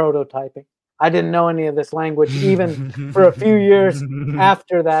 Life is prototyping." I didn't know any of this language even for a few years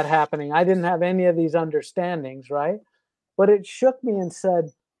after that happening. I didn't have any of these understandings, right? But it shook me and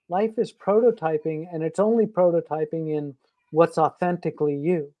said, life is prototyping, and it's only prototyping in what's authentically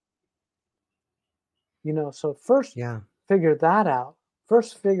you. So first Yeah. figure that out.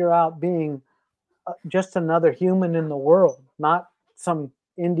 First figure out being just another human in the world, not some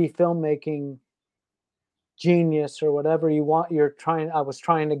indie filmmaking genius or whatever I was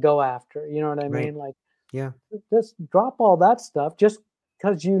trying to go after. You know what I Right. mean? Like, Yeah. just drop all that stuff just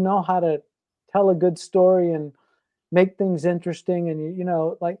because you know how to tell a good story and make things interesting,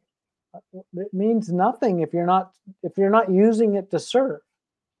 and like, it means nothing if you're not using it to serve,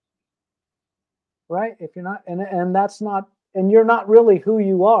 right? If you're not, and that's not, and you're not really who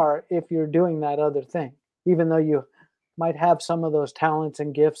you are if you're doing that other thing, even though you might have some of those talents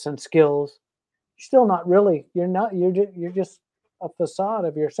and gifts and skills. You're still not really, you're just a facade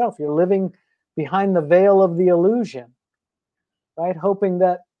of yourself. You're living behind the veil of the illusion, right? Hoping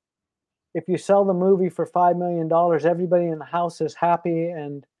that if you sell the movie for $5 million, everybody in the house is happy,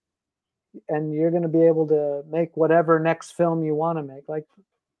 and you're going to be able to make whatever next film you want to make. Like,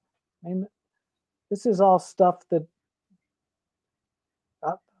 I mean, this is all stuff that,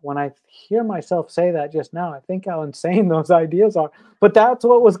 when I hear myself say that just now, I think how insane those ideas are. But that's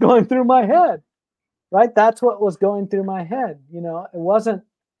what was going through my head, right? That's what was going through my head. It wasn't,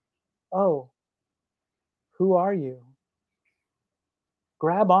 oh, who are you?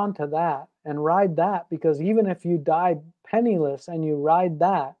 Grab onto that and ride that, because even if you die penniless and you ride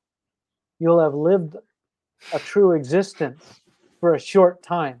that, you'll have lived a true existence for a short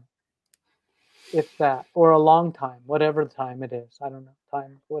time, if that, or a long time, whatever time it is. I don't know,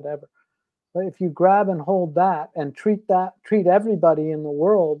 time, whatever. But if you grab and hold that and treat everybody in the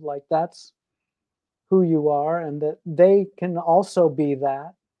world like that's who you are, and that they can also be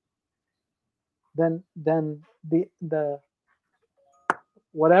that, then the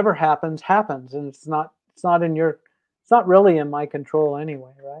whatever happens, and it's not really in my control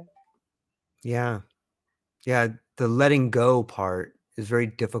anyway, right? Yeah. Yeah. The letting go part is very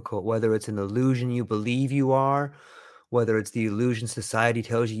difficult, whether it's an illusion you believe you are, whether it's the illusion society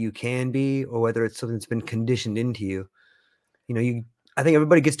tells you can be, or whether it's something that's been conditioned into you. I think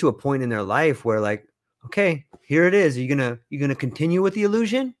everybody gets to a point in their life where, like, okay, here it is. Are you gonna continue with the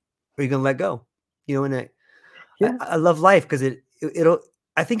illusion, or are you gonna let go? And I, Yeah. I love life because it'll.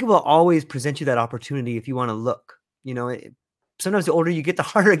 I think it will always present you that opportunity if you want to look. sometimes the older you get, the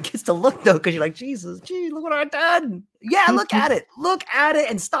harder it gets to look, though, because you're like, Jesus, gee, look what I've done. Yeah, look at it,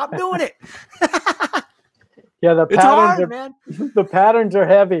 and stop doing it. Yeah, the It's patterns hard, are man. the patterns are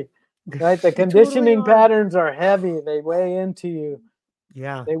heavy, right? The They totally conditioning are. patterns are heavy. They weigh into you.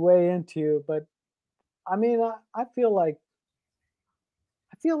 Yeah, They weigh into you. But I mean, I feel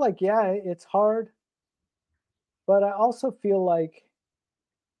like yeah, it's hard, but I also feel like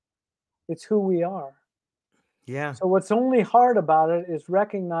it's who we are. yeah, So what's only hard about it is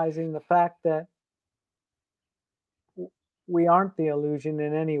recognizing the fact that we aren't the illusion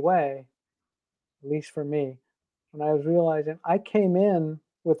in any way, at least for me. When I was realizing I came in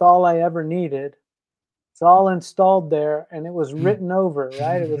with all I ever needed. It's all installed there and it was written over,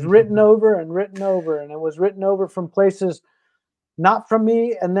 right? It was written over and written over, and it was written over from places not from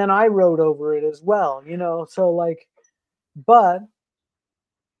me, and then I wrote over it as well, you know. So like, but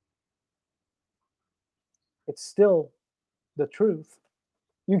it's still the truth.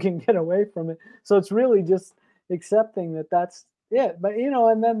 You can get away from it. So it's really just accepting that that's it. But you know,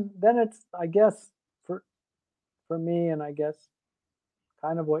 and then it's, I guess, for me, and I guess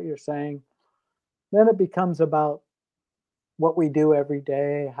kind of what you're saying, then it becomes about what we do every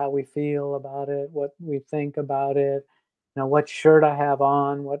day, how we feel about it, what we think about it, you know, what shirt I have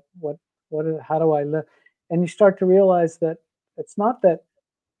on, how do I live? And you start to realize that it's not that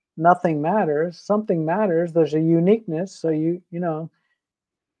nothing matters, something matters. There's a uniqueness. So you know,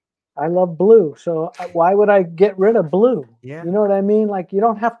 I love blue. So why would I get rid of blue? yeah, You know what I mean? Like, you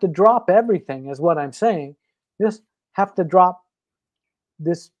don't have to drop everything, is what I'm saying. You just have to drop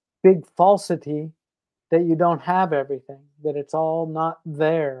this big falsity that you don't have everything, that it's all not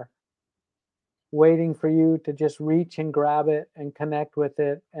there, waiting for you to just reach and grab it and connect with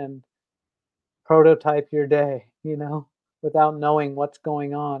it and prototype your day, you know, without knowing what's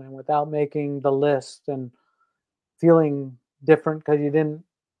going on and without making the list and feeling different because you didn't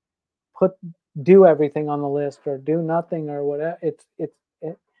put do everything on the list or do nothing or whatever.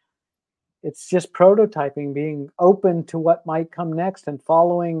 It's just prototyping, being open to what might come next and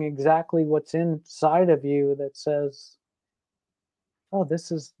following exactly what's inside of you that says, oh,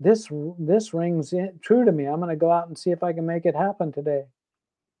 this rings true to me. I'm going to go out and see if I can make it happen today.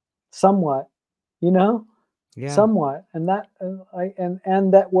 Somewhat, you know, yeah, somewhat, and that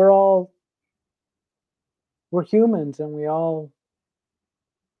and that we're humans and we all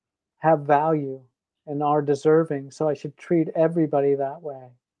have value and are deserving. So I should treat everybody that way,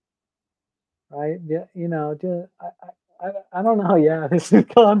 right? Yeah, you know, I don't know. Yeah, this is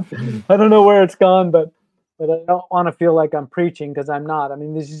gone. I don't know where it's gone, but I don't want to feel like I'm preaching because I'm not. I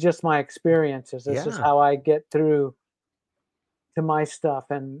mean, this is just my experiences. This is yeah, how I get through to my stuff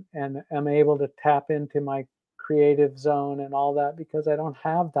and am able to tap into my creative zone and all that because I don't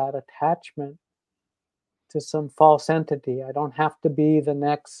have that attachment to some false entity. I don't have to be the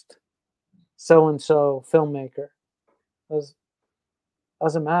next so and so filmmaker. Does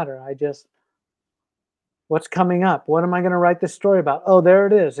doesn't matter. I just what's coming up? What am I going to write this story about? Oh, there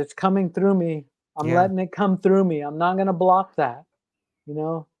it is. It's coming through me. I'm yeah, letting it come through me. I'm not going to block that, you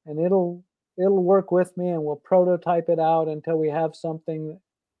know, and it'll work with me and we'll prototype it out until we have something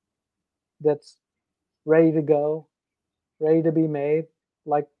that's ready to go, ready to be made.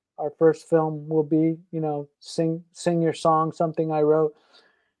 Like our first film will be, you know, sing your song, something I wrote.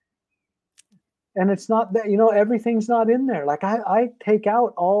 And it's not that, you know, everything's not in there. Like I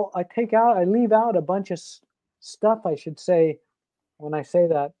leave out a bunch of stuff, I should say. When I say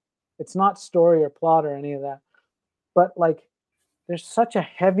that, it's not story or plot or any of that, but like there's such a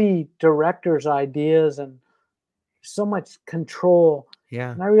heavy director's ideas and so much control.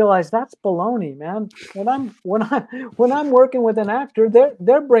 yeah, And I realized that's baloney, man. When I'm working with an actor,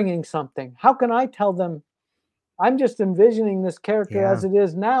 they're bringing something. How can I tell them? I'm just envisioning this character yeah, as it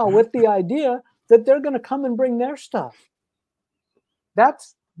is now with the idea that they're going to come and bring their stuff.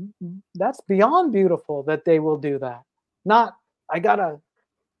 That's that's beyond beautiful that they will do that. Not I gotta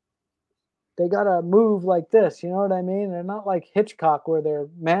they gotta move like this. You know what I mean? They're not like Hitchcock where they're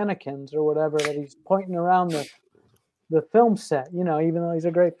mannequins or whatever that he's pointing around the film set. You know, even though he's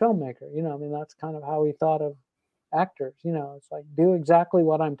a great filmmaker. You know, I mean that's kind of how he thought of actors. You know, it's like do exactly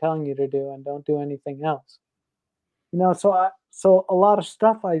what I'm telling you to do and don't do anything else. You know, so a lot of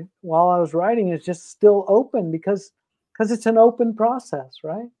stuff I while I was writing is just still open because it's an open process,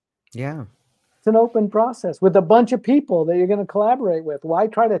 right? yeah, It's an open process with a bunch of people that you're going to collaborate with. Why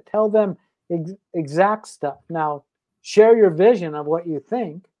try to tell them exact stuff? Now, share your vision of what you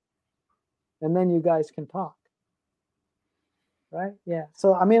think, and then you guys can talk, right? Yeah.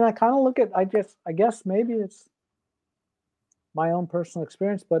 So, I mean, I kind of look at, I guess maybe it's my own personal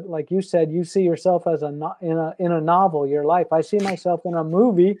experience. But like you said, you see yourself as in a novel, your life. I see myself in a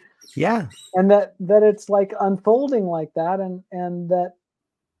movie, Yeah. and that it's like unfolding like that, and that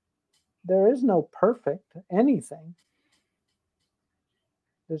there is no perfect anything.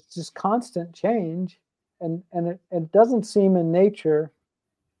 There's just constant change, and it doesn't seem in nature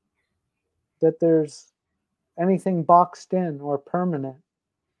that there's anything boxed in or permanent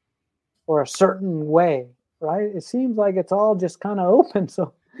or a certain way, right? It seems like it's all just kind of open.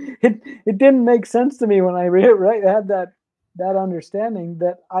 So it didn't make sense to me when I had that understanding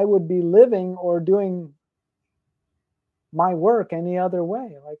that I would be living or doing my work any other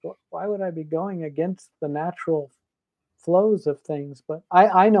way. Like, why would I be going against the natural flows of things? But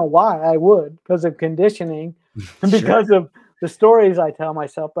I know why I would, because of conditioning and Sure. because of the stories I tell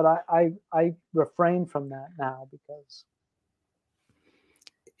myself. But I refrain from that now because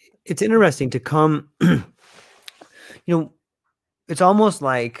It's interesting to come, it's almost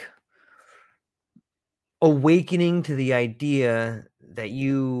like awakening to the idea that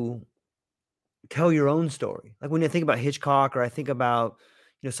you tell your own story. Like when I think about Hitchcock, or I think about,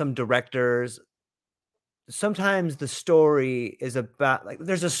 some directors, sometimes the story is about, like,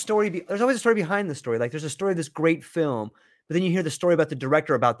 there's always a story behind the story. Like there's a story of this great film, but then you hear the story about the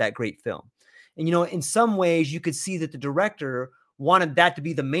director about that great film. And, in some ways you could see that the director wanted that to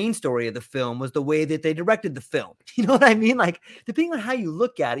be the main story of the film, was the way that they directed the film. You know what I mean? Like, depending on how you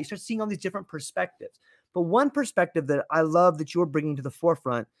look at it, you start seeing all these different perspectives. But one perspective that I love that you're bringing to the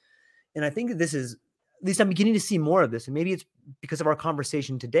forefront, and I think that this is, at least I'm beginning to see more of this, and maybe it's because of our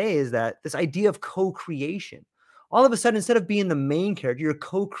conversation today, is that this idea of co-creation. All of a sudden, instead of being the main character, you're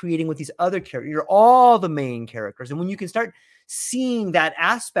co-creating with these other characters. You're all the main characters. And when you can start seeing that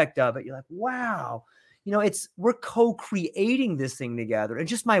aspect of it, you're like, wow, we're co-creating this thing together. And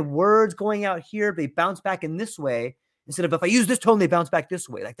just my words going out here, they bounce back in this way. Instead of, if I use this tone, they bounce back this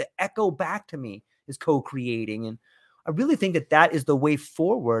way. Like the echo back to me is co-creating. And I really think that that is the way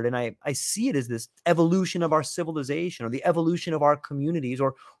forward. And I see it as this evolution of our civilization, or the evolution of our communities,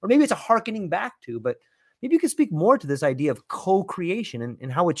 or maybe it's a hearkening back to, but maybe you could speak more to this idea of co-creation,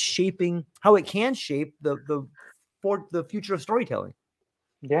 and how it's shaping, how it can shape for the future of storytelling.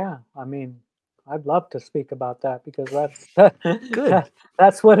 yeah, I mean, I'd love to speak about that because Good.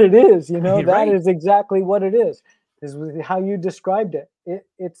 that's what it is. That Right. is exactly what it is how you described it.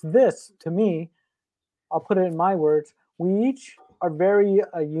 It's this to me. I'll put it in my words. We each are very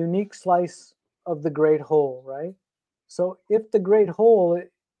a unique slice of the great whole, right? So if the great whole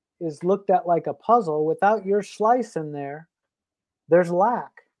is looked at like a puzzle, without your slice in there, there's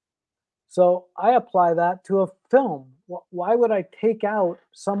lack. So I apply that to a film. Why would I take out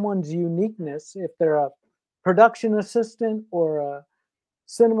someone's uniqueness if they're a production assistant or a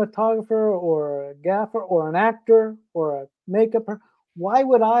cinematographer or a gaffer or an actor or a makeup? Why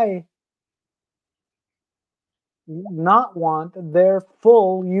would I not want their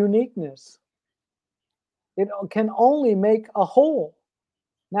full uniqueness? It can only make a whole.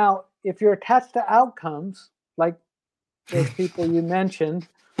 Now, if you're attached to outcomes, like those people you mentioned,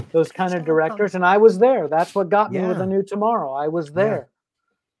 those kind of directors, and I was there. That's what got me with A Yeah. New Tomorrow. I was Yeah. there.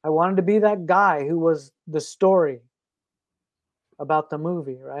 I wanted to be that guy who was the story about the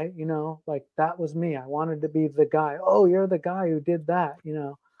movie, right? Like that was me. I wanted to be the guy. Oh, you're the guy who did that.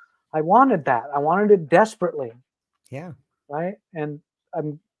 I wanted that. I wanted it desperately, Yeah. right? And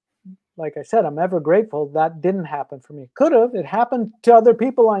I'm like I said, I'm ever grateful that didn't happen for me. Could have. It happened to other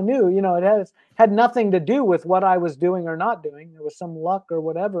people I knew. It had nothing to do with what I was doing or not doing. There was some luck or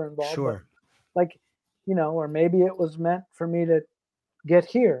whatever involved, but Sure. like, or maybe it was meant for me to get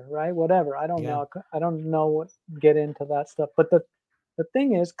here, right? Whatever. I don't Yeah. know. I don't know what get into that stuff. But the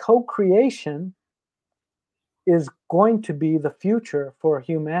thing is, co-creation is going to be the future for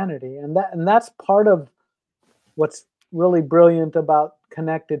humanity, and that's part of what's really brilliant about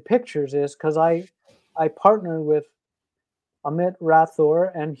Connected Pictures is because I partner with Amit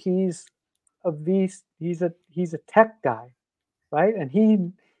Rathore, and he's a tech guy, right? And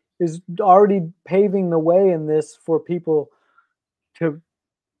he is already paving the way in this for people to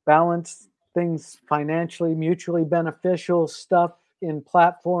balance things financially, mutually beneficial stuff in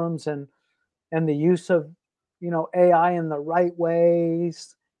platforms, and the use of AI in the right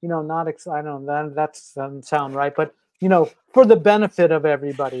ways. Not I don't know that doesn't sound right, but for the benefit of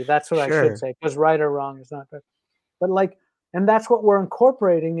everybody. That's what I should Sure. say, because right or wrong is not good. But like, and that's what we're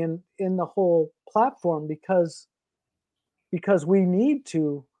incorporating in the whole platform because we need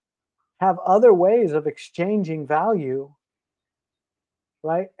to have other ways of exchanging value,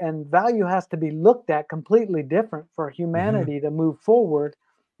 right? And value has to be looked at completely different for Hmm. humanity to move forward.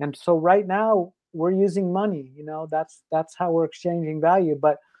 And so right now we're using money. That's how we're exchanging value.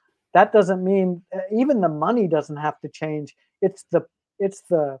 But that doesn't mean even the money doesn't have to change. It's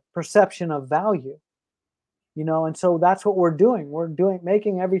the perception of value. And so that's what we're doing.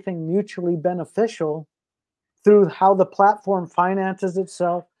 Making everything mutually beneficial through how the platform finances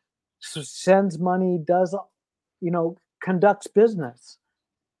itself, sends money, does, conducts business,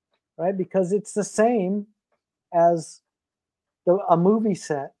 right? Because it's the same as a movie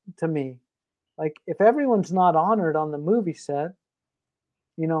set to me. Like if everyone's not honored on the movie set,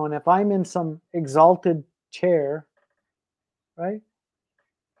 and if I'm in some exalted chair, right?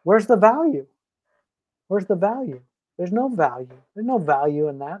 Where's the value? Where's the value? There's no value. There's no value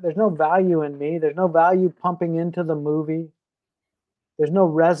in that. There's no value in me. There's no value pumping into the movie. There's no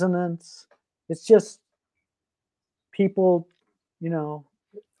resonance. It's just people,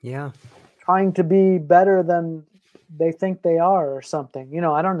 Yeah. trying to be better than they think they are or something.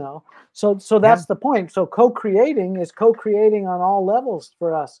 I don't know. So that's the point. So co-creating is co-creating on all levels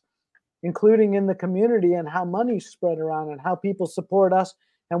for us, including in the community and how money's spread around and how people support us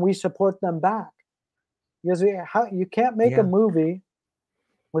and we support them back. Because you can't make a movie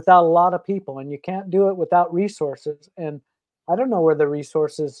without a lot of people, and you can't do it without resources. And I don't know where the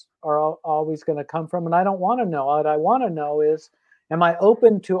resources are always going to come from, and I don't want to know. What I want to know is, am I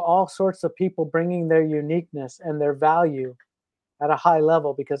open to all sorts of people bringing their uniqueness and their value at a high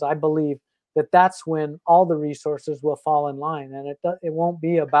level? Because I believe that that's when all the resources will fall in line, and it won't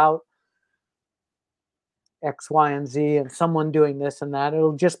be about X, Y, and Z and someone doing this and that.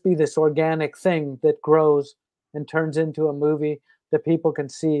 It'll just be this organic thing that grows and turns into a movie that people can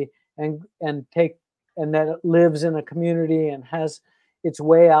see and take, and that it lives in a community and has its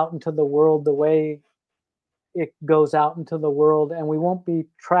way out into the world the way it goes out into the world. And we won't be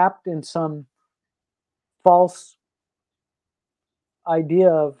trapped in some false idea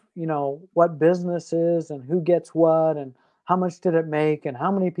of, what business is and who gets what and how much did it make and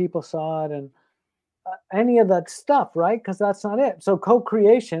how many people saw it and any of that stuff, right? Because that's not it. So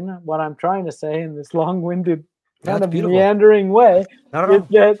co-creation, what I'm trying to say in this long-winded kind of beautiful. meandering way, Not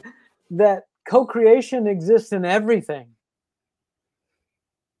at is all. that co-creation exists in everything.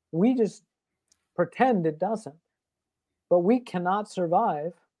 We just pretend it doesn't. But we cannot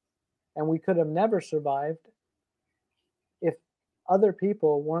survive, and we could have never survived if other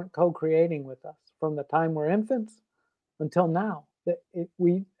people weren't co-creating with us from the time we're infants until now.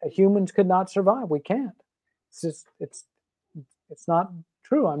 Humans could not survive. We can't. It's not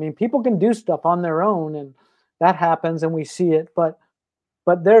true. I mean, people can do stuff on their own, and that happens, and we see it. But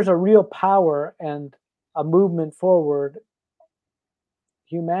there's a real power and a movement forward.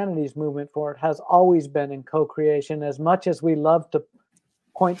 Humanity's movement forward has always been in co-creation. As much as we love to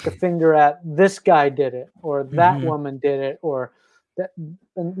point the finger at this guy did it, or that woman did it, or that,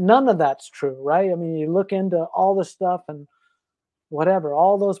 none of that's true, right? I mean, you look into all the stuff and whatever,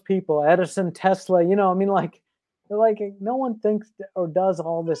 all those people, Edison, Tesla, they're like, no one thinks or does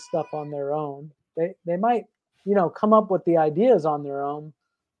all this stuff on their own. They might, come up with the ideas on their own.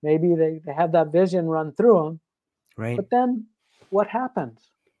 Maybe they have that vision run through them. Right. But then what happens?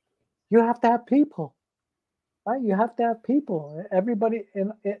 You have to have people, right? You have to have people. Everybody,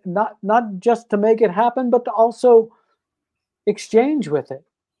 not just to make it happen, but to also exchange with it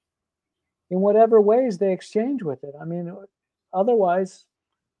in whatever ways they exchange with it. I mean, otherwise,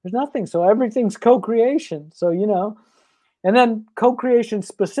 there's nothing. So everything's co-creation. So, and then co-creation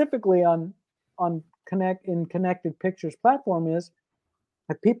specifically on Connected Pictures platform is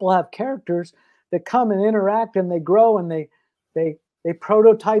that people have characters that come and interact and they grow and they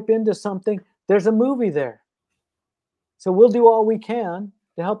prototype into something. There's a movie there. So we'll do all we can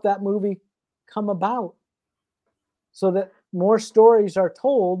to help that movie come about so that more stories are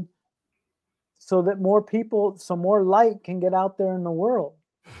told, so that more people, so more light can get out there in the world,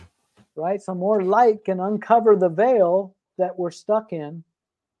 right? So more light can uncover the veil that we're stuck in,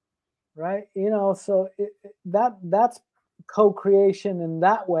 right? So that's co-creation in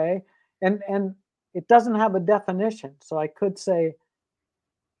that way. And it doesn't have a definition. So I could say,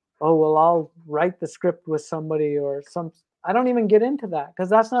 oh, well, I'll write the script with somebody or I don't even get into that because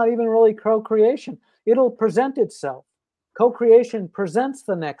that's not even really co-creation. It'll present itself. Co-creation presents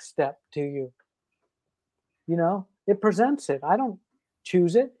the next step to you. It presents it. I don't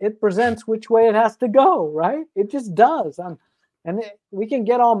choose it. It presents which way it has to go, right? It just does. We can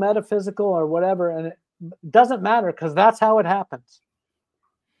get all metaphysical or whatever, and it doesn't matter because that's how it happens.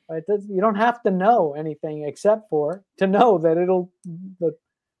 Right? You don't have to know anything except for to know that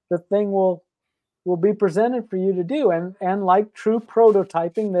the thing will be presented for you to do. And like true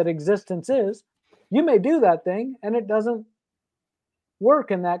prototyping that existence is, you may do that thing and it doesn't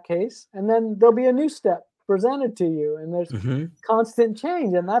work in that case, and then there'll be a new step presented to you, and there's Mm-hmm. constant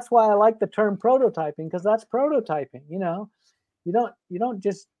change. And that's why I like the term prototyping, because that's prototyping. You don't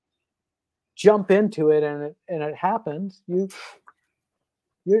just jump into it and it happens.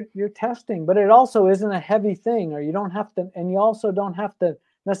 You're testing, but it also isn't a heavy thing, or you don't have to, and you also don't have to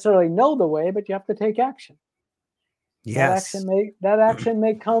necessarily know the way, but you have to take action. Yes. That action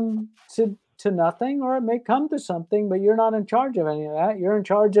may come to nothing, or it may come to something, but you're not in charge of any of that. You're in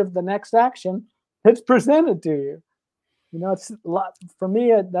charge of the next action that's presented to you. It's a lot for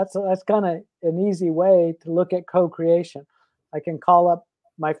me. That's kind of an easy way to look at co-creation. I can call up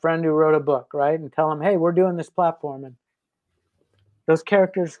my friend who wrote a book, right, and tell him, hey, we're doing this platform, and those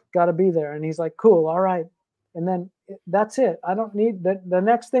characters got to be there. And he's like, cool, all right. And then that's it. I don't need the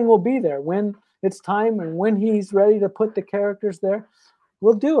next thing will be there when it's time, and when he's ready to put the characters there,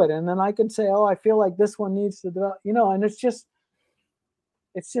 we'll do it. And then I can say, oh, I feel like this one needs to develop, and it's just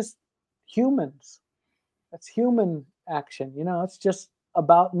humans. That's human action. It's just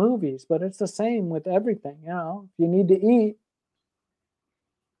about movies, but it's the same with everything. You need to eat.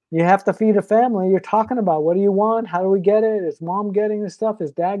 You have to feed a family. You're talking about, what do you want? How do we get it? Is mom getting the stuff?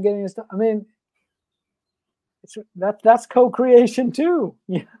 Is dad getting the stuff? I mean, that's co-creation too.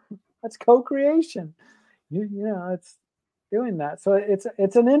 Yeah, that's co-creation. It's doing that. So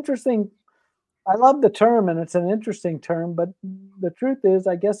it's an interesting. I love the term, and it's an interesting term. But the truth is,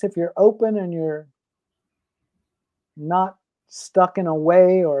 I guess if you're open and you're not stuck in a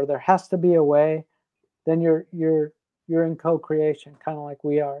way, or there has to be a way, then you're in co-creation, kind of like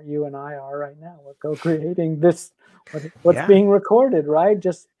you and I are right now. We're co-creating this, what's being recorded, right?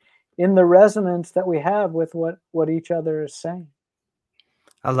 Just in the resonance that we have with what each other is saying.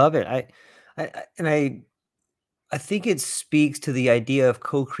 I love it. I think it speaks to the idea of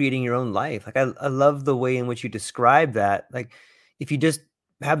co-creating your own life. Like I love the way in which you describe that. Like if you just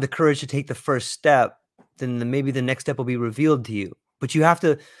have the courage to take the first step, then maybe the next step will be revealed to you. But you have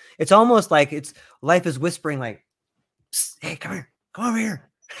to, it's almost like life is whispering like, hey, come here, come over here.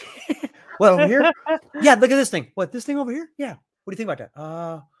 What, over here? Yeah, look at this thing. What, this thing over here? Yeah. What do you think about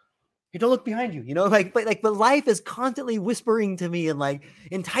that? Hey, don't look behind you, but life is constantly whispering to me and like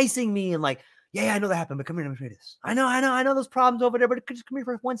enticing me and like, yeah, I know that happened, but come here, let me show you this. I know those problems over there, but just come here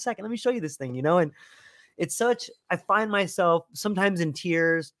for 1 second. Let me show you this thing, and it's I find myself sometimes in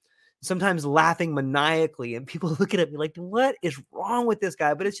tears, sometimes laughing maniacally, and people look at me like, what is wrong with this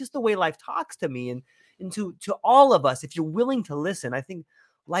guy? But it's just the way life talks to me and to all of us. If you're willing to listen, I think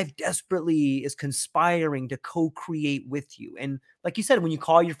life desperately is conspiring to co-create with you. And like you said, when you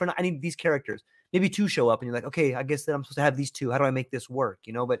call your friend, I need these characters, maybe 2 show up and you're like, okay, I guess that I'm supposed to have these 2. How do I make this work?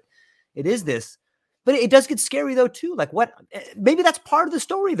 But it is this, but it does get scary though too. Like maybe that's part of the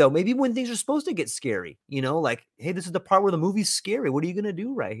story though. Maybe when things are supposed to get scary, like, hey, this is the part where the movie's scary. What are you going to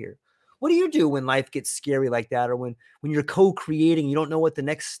do right here? What do you do when life gets scary like that? Or when you're co-creating, you don't know what the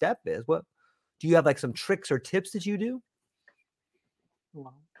next step is? What do you have, like some tricks or tips that you do?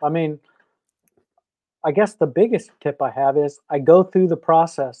 Well, I mean, I guess the biggest tip I have is I go through the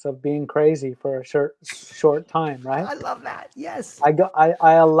process of being crazy for a short time, right? I love that. Yes.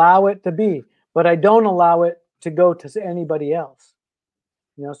 I allow it to be, but I don't allow it to go to anybody else.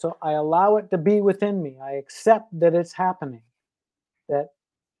 So I allow it to be within me. I accept that it's happening, that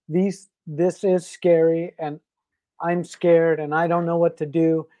this is scary, and I'm scared, and I don't know what to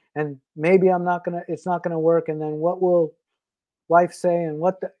do, and maybe it's not gonna work, and then what will life say, and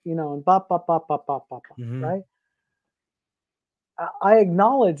and bop, bop, bop, bop, bop, bop, Mm-hmm. right? I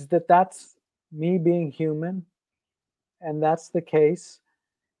acknowledge that that's me being human, and that's the case,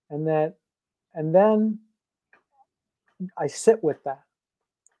 and then I sit with that.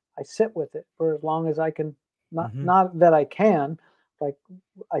 I sit with it for as long as I can. Not that I can, like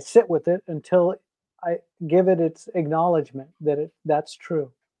I sit with it until I give it its acknowledgement that that's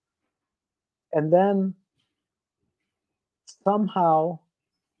true. And then somehow,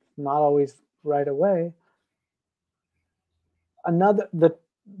 not always right away,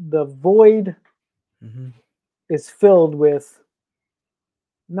 the void is filled with,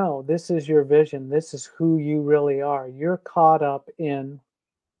 no, this is your vision. This is who you really are. You're caught up in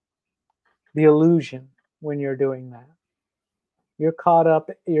the illusion when you're doing that. You're caught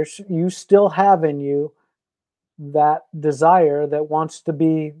up, you still have in you that desire that wants to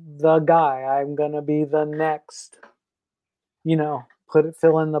be the guy. I'm going to be the next,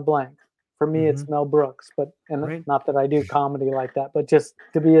 fill in the blank. For me, it's Mel Brooks, but Right. not that I do comedy like that, but just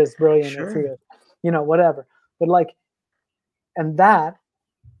to be as brilliant as he is, whatever. But and that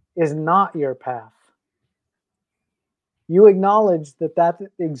is not your path. You acknowledge that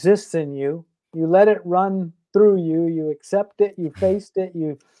exists in you. You let it run through you. You accept it, you faced it,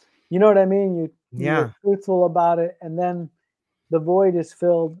 you know what I mean? You were Yeah. truthful about it, and then the void is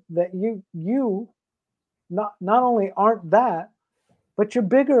filled that you not only aren't that, but you're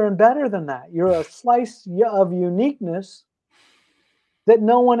bigger and better than that. You're a slice of uniqueness that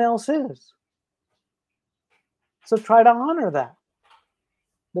no one else is. So try to honor that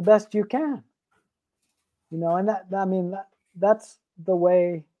the best you can. And that I mean that's the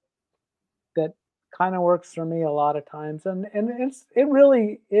way that kind of works for me a lot of times, and it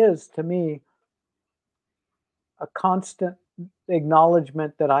really is to me a constant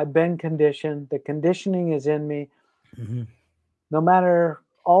acknowledgement that I've been conditioned. The conditioning is in me. Hmm. No matter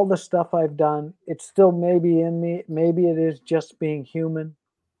all the stuff I've done, it's still maybe in me. Maybe it is just being human,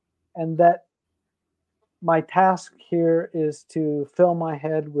 and that my task here is to fill my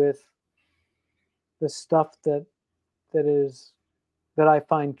head with the stuff that is that I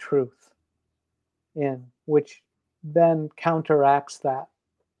find truth in, which then counteracts that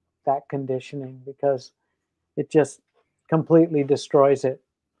conditioning, because it just completely destroys it.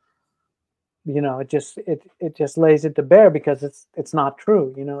 It just lays it to bear, because it's not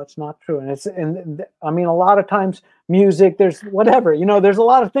true. It's not true. And I mean, a lot of times music, there's whatever, there's a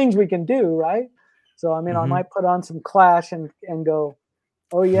lot of things we can do, right? So I mean, I Hmm. might put on some Clash and go,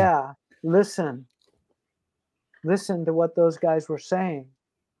 oh yeah, listen to what those guys were saying.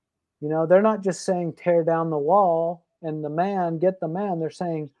 They're not just saying tear down the wall and get the man. They're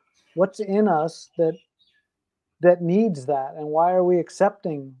saying what's in us that needs that, and why are we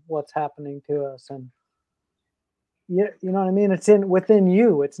accepting what's happening to us? And you know what I mean? It's within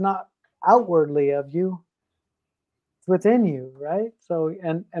you. It's not outwardly of you. It's within you, right? So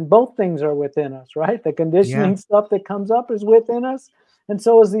and both things are within us, right? The Yeah. conditioning stuff that comes up is within us, and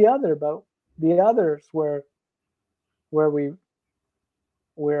so is the other. But the others where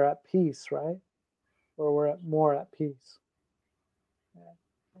we're at peace, right? Where we're more at peace.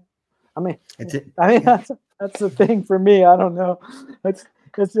 I mean, It's it. that's the thing for me. I don't know. It's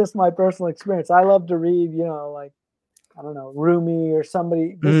just my personal experience. I love to read, like, I don't know, Rumi or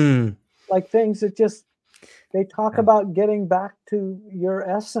somebody, just Mm. like things that just they talk Yeah. about getting back to your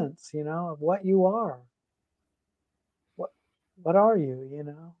essence, of what you are. What what are you,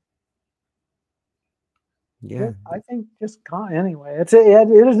 Yeah. I think just anyway. It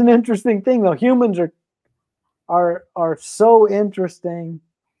is an interesting thing though. Humans are so interesting,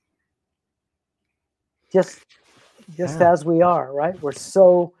 just Yeah. as we are, right? We're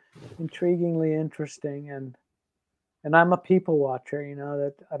so intriguingly interesting, and I'm a people watcher,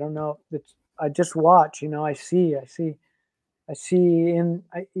 that I don't know, it's I just watch, I see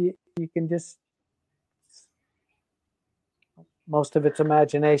you can just, most of it's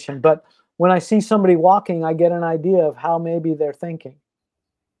imagination, but when I see somebody walking, I get an idea of how maybe they're thinking,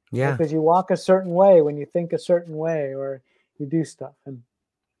 Yeah. because you walk a certain way when you think a certain way, or you do stuff, and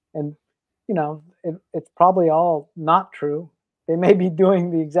it's probably all not true. They may be doing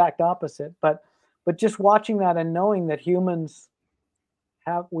the exact opposite, but just watching that and knowing that humans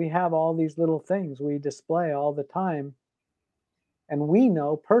we have all these little things we display all the time, and we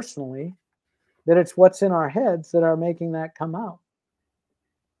know personally that it's what's in our heads that are making that come out,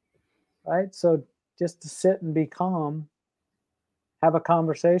 right? So just to sit and be calm, have a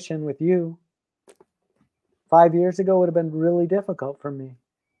conversation with you 5 years ago would have been really difficult for me,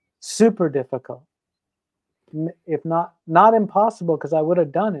 super difficult, if not impossible, because I would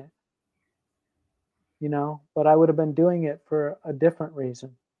have done it, but I would have been doing it for a different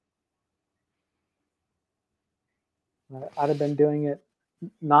reason. I'd have been doing it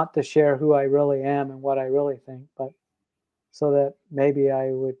not to share who I really am and what I really think, but so that maybe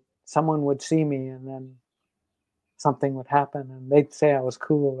someone would see me, and then something would happen and they'd say I was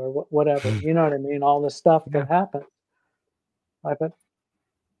cool, or whatever. You know what I mean? All the stuff Yeah. that happened. But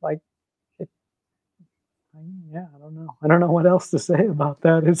like it, yeah, I don't know. I don't know what else to say about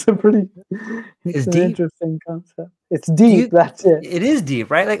that. It's It's an deep. interesting concept. It's Do deep. you? That's it. It is deep,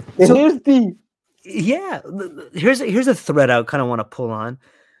 right? Like It so. is deep. Yeah. Here's a thread I kind of want to pull on.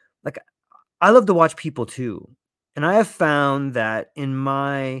 Like I love to watch people too, and I have found that in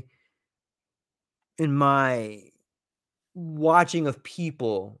my watching of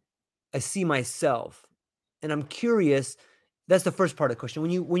people, I see myself, and I'm curious. That's the first part of the question.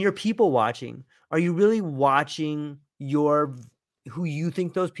 When you're people watching, are you really watching who you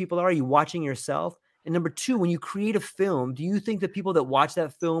think those people are? Are you watching yourself? And number two, when you create a film, do you think the people that watch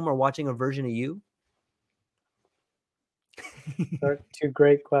that film are watching a version of you? They're two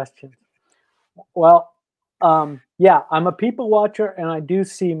great questions. Well, yeah, I'm a people watcher, and I do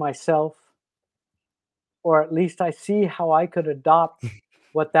see myself, or at least I see how I could adopt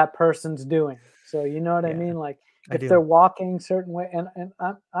what that person's doing. So you know what I Yeah, mean? Like I if they're do. walking certain way, and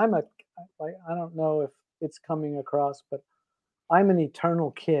I'm a like I don't know if it's coming across, but I'm an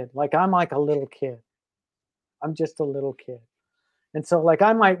eternal kid. Like I'm like a little kid. I'm just a little kid. And so like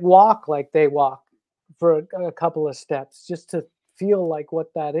I might walk like they walk for a couple of steps just to feel like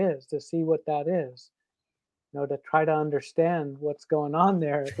what that is, to see what that is, to try to understand what's going on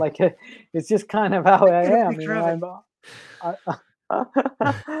there. Like it's just kind of how I I get a am, picture of it.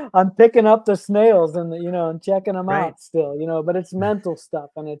 I'm picking up the snails and and checking them Right. out still, but it's mental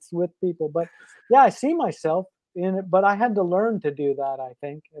stuff and it's with people. But yeah, I see myself in it, but I had to learn to do that, I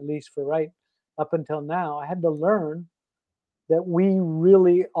think, at least for right up until now. I had to learn that we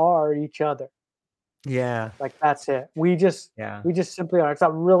really are each other. Yeah. Like that's it. We just Yeah. we just simply are. It's a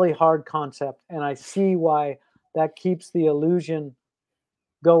really hard concept, and I see why that keeps the illusion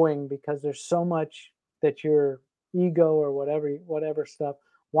going because there's so much that your ego or whatever stuff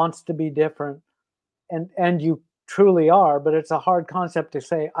wants to be different, and you truly are, but it's a hard concept to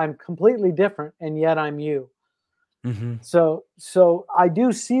say I'm completely different and yet I'm you. Hmm. So I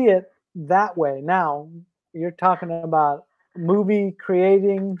do see it that way. Now you're talking about movie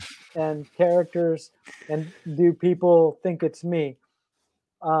creating and characters, and do people think it's me?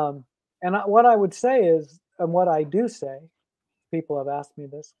 Um, and what I would say is, and what I do say, people have asked me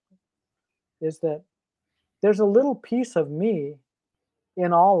this, is that there's a little piece of me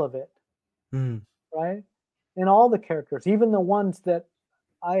in all of it, Mm. right? In all the characters, even the ones that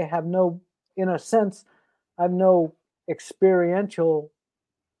I have no, in a sense, I have no experiential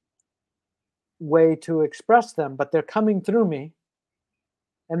way to express them, but they're coming through me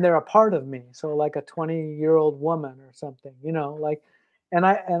and they're a part of me. So like a 20-year-old woman or something, like,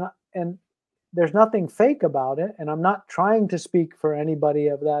 and there's nothing fake about it. And I'm not trying to speak for anybody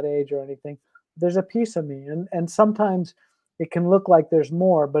of that age or anything. There's a piece of me. And sometimes it can look like there's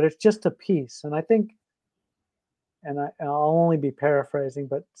more, but it's just a piece. And I think, and I'll only be paraphrasing,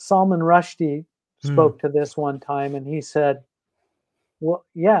 but Salman Rushdie Mm. spoke to this one time and he said, well,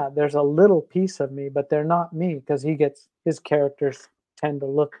 yeah, there's a little piece of me, but they're not me because his characters tend to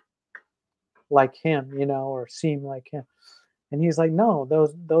look like him, or seem like him. And he's like, no,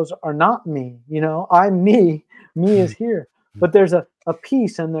 those are not me. I'm me. Me is here. But there's a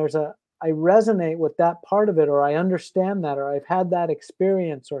piece, and I resonate with that part of it, or I understand that, or I've had that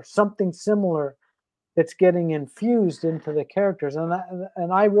experience, or something similar that's getting infused into the characters, and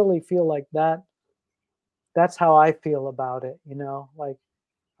I really feel like that's how I feel about it. Like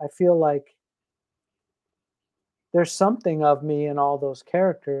I feel like there's something of me in all those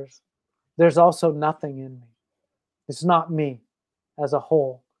characters. There's also nothing in me. It's not me as a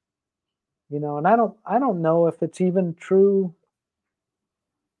whole, and I don't know if it's even true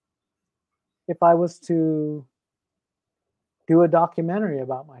if I was to do a documentary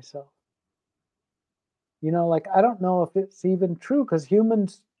about myself. Like I don't know if it's even true because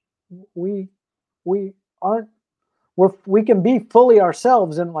humans, we we aren't we can be fully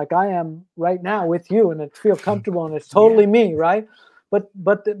ourselves, and like I am right now with you, and it feel comfortable and it's Yeah. totally me, right? But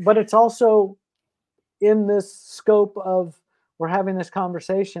it's also in this scope of we're having this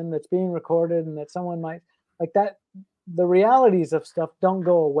conversation that's being recorded and that someone might like that. The realities of stuff don't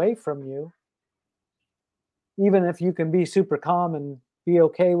go away from you, even if you can be super calm and be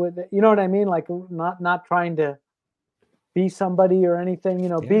okay with it. You know what I mean? Like not trying to be somebody or anything,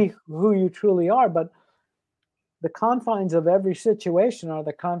 Yeah. be who you truly are. But the confines of every situation are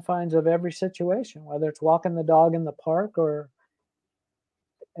the confines of every situation, whether it's walking the dog in the park or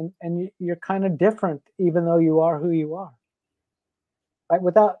and you're kind of different even though you are who you are. Right,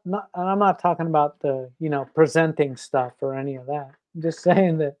 without not, and I'm not talking about the presenting stuff or any of that. I'm just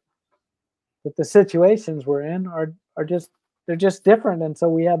saying that the situations we're in are just they're just different, and so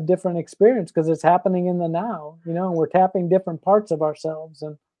we have different experience because it's happening in the now. And we're tapping different parts of ourselves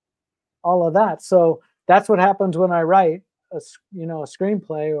and all of that. So that's what happens when I write a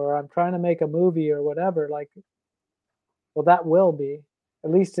screenplay or I'm trying to make a movie or whatever. Like, well, that will be at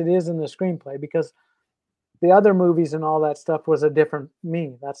least it is in the screenplay because the other movies and all that stuff was a different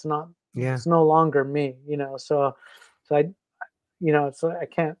me. That's not Yeah. it's no longer me. So so I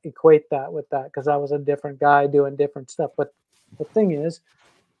can't equate that with that because I was a different guy doing different stuff. But the thing is,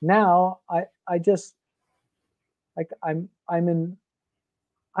 now I just like I'm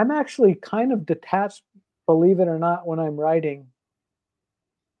actually kind of detached, believe it or not, when I'm writing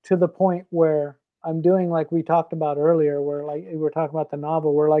to the point where I'm doing like we talked about earlier, where like we were talking about the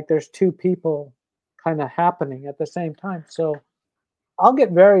novel, where like there's two people kind of happening at the same time. So I'll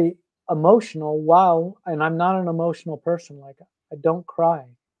get very emotional and I'm not an emotional person. Like I don't cry.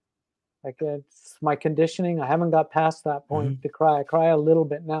 Like it's my conditioning. I haven't got past that point Mhm. to cry. I cry a little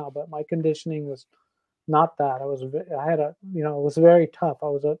bit now, but my conditioning was not that. I had a, you know, it was very tough. I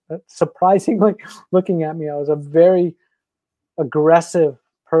was surprisingly looking at me, I was a very aggressive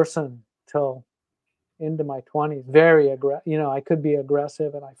person till into my 20s. Very aggressive. You know, I could be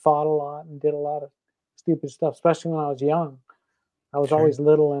aggressive, and I fought a lot and did a lot of stupid stuff, especially when I was young. I was Sure. always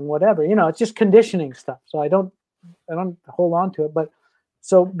little and whatever. You know, it's just conditioning stuff. So I don't hold on to it. But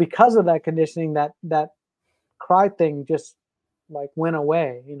so because of that conditioning, that cry thing just like went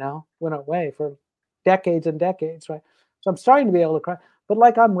away, went away for decades and decades, right? So I'm starting to be able to cry. But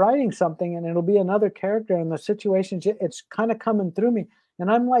like I'm writing something and it'll be another character and the situation, it's kind of coming through me. And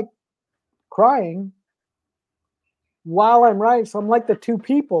I'm like crying while I'm writing. So I'm like the two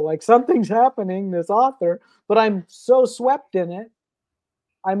people, like something's happening, this author, but I'm so swept in it.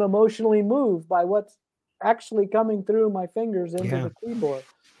 I'm emotionally moved by what's actually coming through my fingers into Yeah. the keyboard.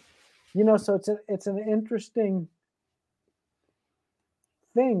 So it's an interesting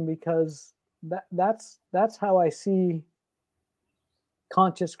thing because that's how I see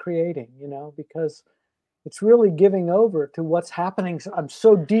conscious creating, because it's really giving over to what's happening. So I'm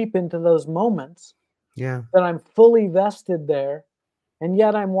so deep into those moments Yeah. that I'm fully vested there, and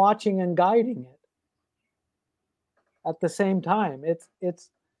yet I'm watching and guiding it at the same time.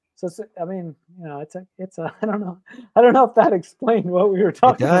 I mean, it's a I don't know if that explained what we were It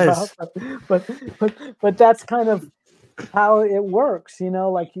talking about, does. but but that's kind of how it works,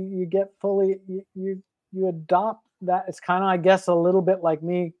 like you get fully you adopt that. It's kind of, I guess, a little bit like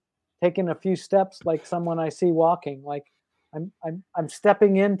me taking a few steps, like someone I see walking, like I'm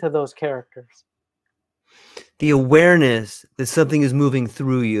stepping into those characters. The awareness that something is moving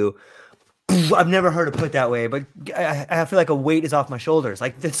through you. I've never heard it put that way, but I feel like a weight is off my shoulders.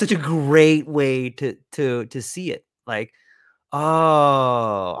 Like that's such a great way to see it. Like,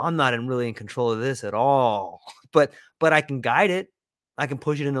 oh, I'm not really in control of this at all. But I can guide it. I can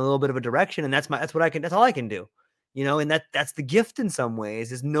push it in a little bit of a direction, and that's all I can do. And that's the gift in some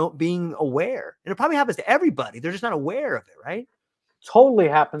ways, is being aware. And it probably happens to everybody. They're just not aware of it, right? Totally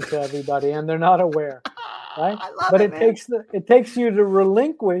happens to everybody, and they're not aware, right? I love But it, man. it takes you to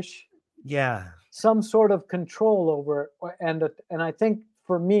relinquish Yeah. some sort of control over it, and I think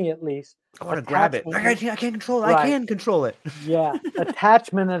for me at least, I want to grab it. attachment. I can't control it. I Right. can control it. Yeah,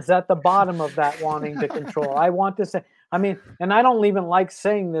 attachment is at the bottom of that wanting to control. I want to say, I mean, and I don't even like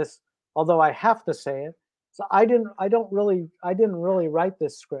saying this, although I have to say it. So I didn't really write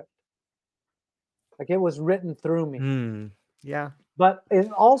this script. Like it was written through me. Yeah. But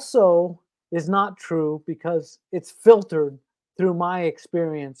it also is not true because it's filtered through my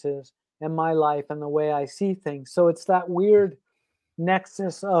experiences and my life and the way I see things. So it's that weird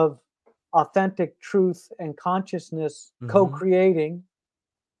nexus of authentic truth and consciousness Mhm. co-creating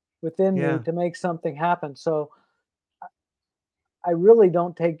within me Yeah. to make something happen. So I really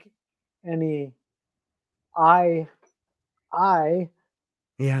don't take any I I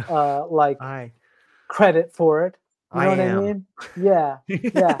Yeah. like I credit for it. You I know what I am. mean? Yeah.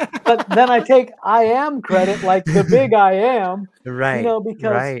 Yeah. But then I take I am credit, like the big I am, Right.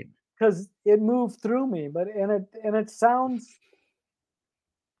 because Right. it moved through me. But and it sounds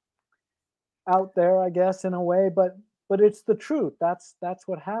out there, I guess, in a way, but it's the truth. That's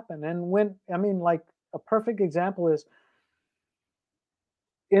what happened. And when I mean, like a perfect example is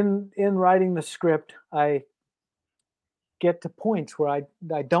in writing the script, I get to points where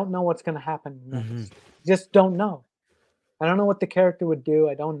I don't know what's going to happen Mhm. next. Just don't know. I don't know what the character would do.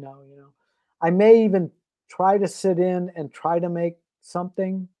 I don't know. I may even try to sit in and try to make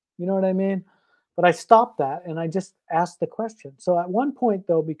something, you know what I mean? But I stopped that and I just asked the question. So at one point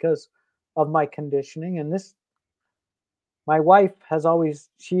though, because of my conditioning, and this my wife has always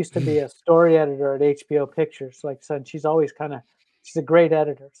she used to be a story editor at HBO Pictures, like I said, she's a great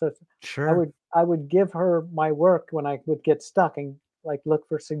editor. So Sure. I would give her my work when I would get stuck and like look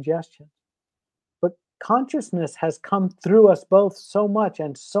for suggestions. But consciousness has come through us both so much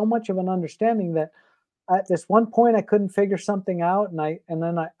and so much of an understanding that at this one point I couldn't figure something out, and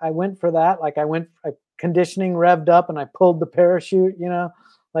then I went for that. Like I conditioning revved up and I pulled the parachute,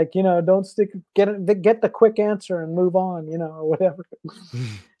 like don't get the quick answer and move on, or whatever.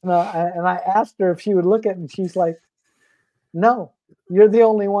 And I asked her if she would look at it, and she's like, "No, you're the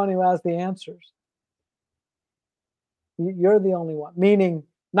only one who has the answers. You're the only one." Meaning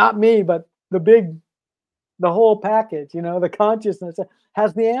not me, but the whole package, the consciousness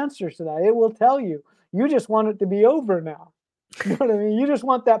has the answers to that. It will tell you. You just want it to be over now. You know what I mean? You just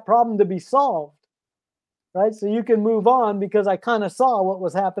want that problem to be solved, right? So you can move on because I kind of saw what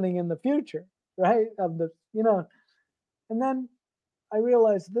was happening in the future, right? And then I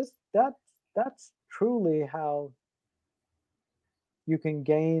realized that's truly how you can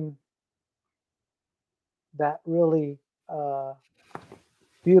gain that really uh,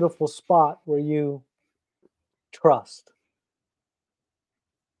 beautiful spot where you trust.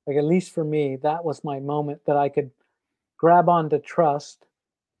 Like, at least for me, that was my moment that I could grab onto trust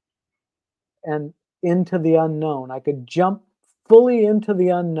and into the unknown. I could jump fully into the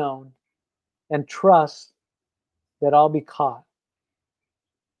unknown and trust that I'll be caught,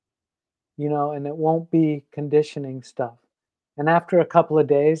 and it won't be conditioning stuff. And after a couple of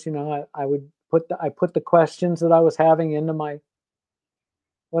days, I would put the questions that I was having into my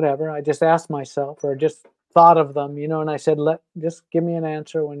whatever. I just asked myself or just thought of them, and I said, just give me an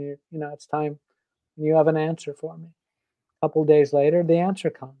answer when it's time. You have an answer for me. A couple of days later, the answer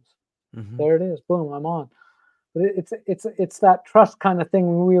comes. Mm-hmm. There it is. Boom, I'm on. But it's that trust kind of thing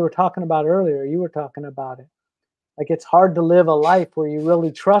when we were talking about earlier. You were talking about it. Like, it's hard to live a life where you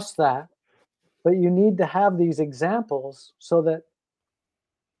really trust that, but you need to have these examples so that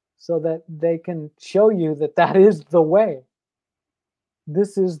they can show you that is the way.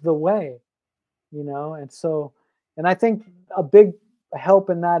 This is the way, and I think a big help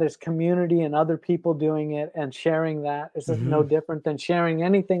in that is community and other people doing it and sharing that. Is no different than sharing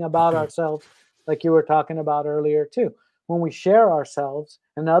anything about ourselves, like you were talking about earlier too. When we share ourselves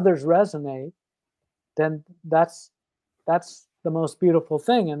and others resonate, then that's the most beautiful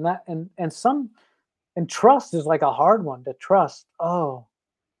thing. And trust is like a hard one to trust. Oh,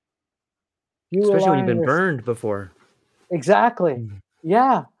 you Especially when rely you've on been your burned before. exactly.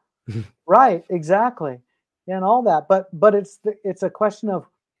 Yeah. Right, exactly. And all that. But it's a question of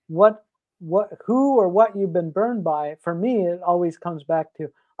what who or what you've been burned by. For me, it always comes back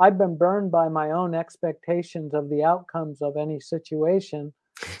to I've been burned by my own expectations of the outcomes of any situation.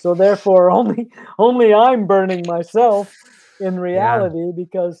 So therefore only I'm burning myself in Yeah. reality,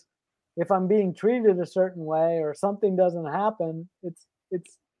 because if I'm being treated a certain way or something doesn't happen, it's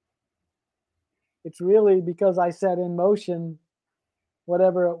really because I set in motion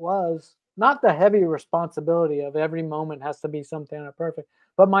whatever it was. Not the heavy responsibility of every moment has to be something perfect,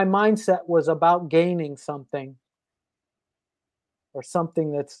 but my mindset was about gaining something, or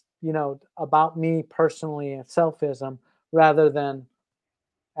something that's, about me personally and selfism, rather than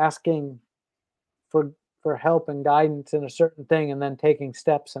asking for help and guidance in a certain thing and then taking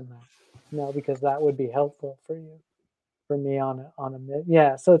steps in that, because that would be helpful for you, for me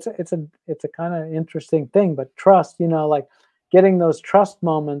yeah. So it's a kind of interesting thing, but trust, like getting those trust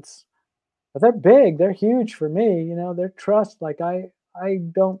moments. But they're big, they're huge for me, they're trust. Like, I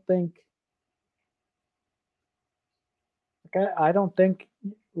don't think I don't think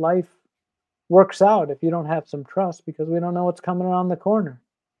life works out if you don't have some trust, because we don't know what's coming around the corner.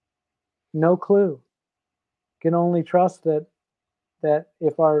 No clue. Can only trust that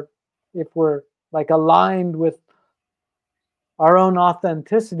if we're like aligned with our own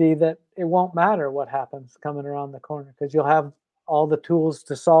authenticity, that it won't matter what happens coming around the corner, because you'll have all the tools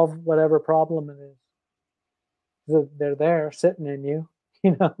to solve whatever problem it is. They're there sitting in you.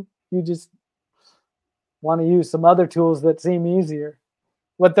 You just want to use some other tools that seem easier,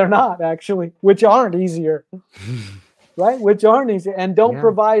 but they're not actually, which aren't easier, right? Which aren't easier and don't Yeah.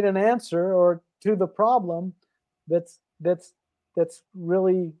 provide an answer or to the problem that's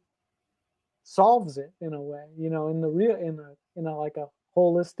really solves it in a way, in the real, in a like a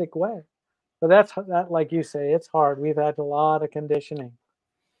holistic way. But that, like you say, it's hard. We've had a lot of conditioning.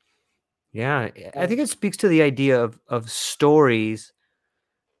 Yeah. I think it speaks to the idea of stories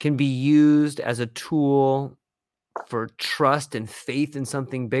can be used as a tool for trust and faith in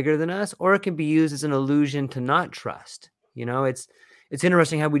something bigger than us, or it can be used as an illusion to not trust. It's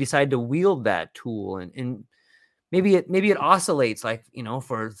interesting how we decide to wield that tool, and maybe it oscillates. Like,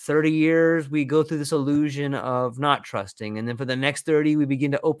 for 30 years we go through this illusion of not trusting, and then for the next 30 we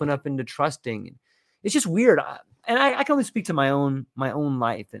begin to open up into trusting. It's just weird. And I can only speak to my own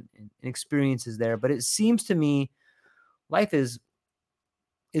life and experiences there, but it seems to me life is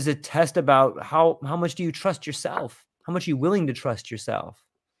a test about how much do you trust yourself? How much are you willing to trust yourself?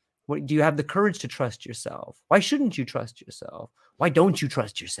 What do you have the courage to trust yourself? Why shouldn't you trust yourself? Why don't you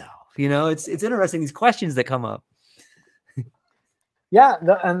trust yourself? It's interesting, these questions that come up. Yeah,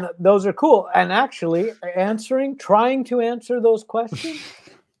 and those are cool. And actually, trying to answer those questions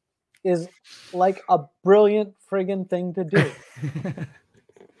is like a brilliant friggin' thing to do,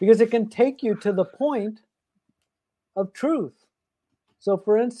 because it can take you to the point of truth. So,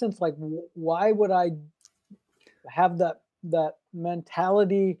 for instance, like, why would I have that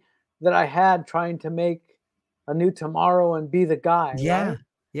mentality that I had trying to make a new tomorrow and be the guy, Yeah. right?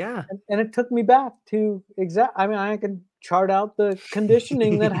 Yeah. And it took me back to I mean, I can chart out the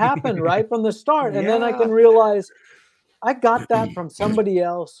conditioning that happened right from the start. And then I Yeah. can realize I got that from somebody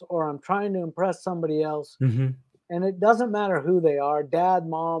else, or I'm trying to impress somebody else. Hmm. And it doesn't matter who they are, dad,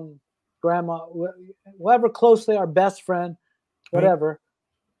 mom, grandma, whoever close they are, best friend, Right. whatever.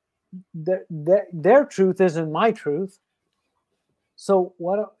 Their truth isn't my truth. So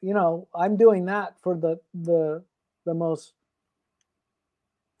what, I'm doing that for the most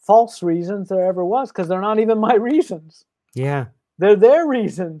false reasons there ever was, because they're not even my reasons. Yeah. They're their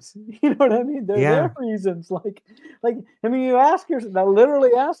reasons. You know what I mean? They're Yeah. their reasons. Like I mean, you ask yourself, now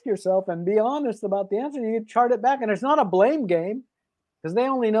literally ask yourself and be honest about the answer. You chart it back, and it's not a blame game because they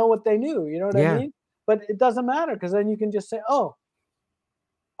only know what they knew. You know what I Yeah. mean? But it doesn't matter, because then you can just say, "Oh,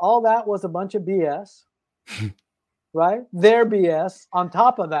 all that was a bunch of BS, right? Their BS on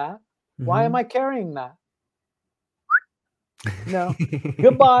top of that. Why am Hmm. I carrying that? No.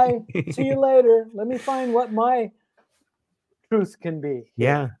 Goodbye. See you later. Let me find what my truth can be here,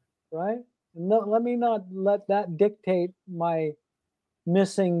 Yeah. right? No, let me not let that dictate my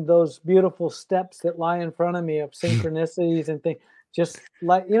missing those beautiful steps that lie in front of me of synchronicities and things. Just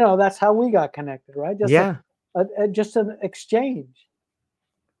like, that's how we got connected, right? Just Yeah. just an exchange.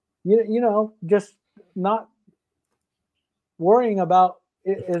 Just not worrying about,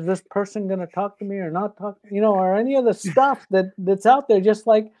 is this person going to talk to me or not talk, or any of the stuff that's out there. Just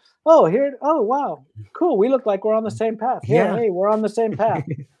like, oh, here, oh, wow, cool, we look like we're on the same path here. Yeah. Hey, we're on the same path.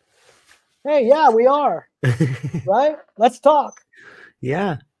 Hey, yeah, we are. Right, let's talk.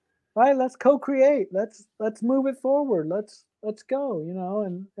 Yeah. Right, let's co-create. Let's move it forward. Let's go.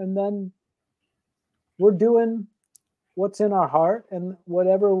 And then we're doing what's in our heart, and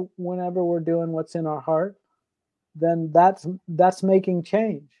whenever we're doing what's in our heart, then that's making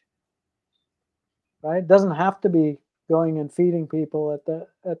change. Right, it doesn't have to be going and feeding people at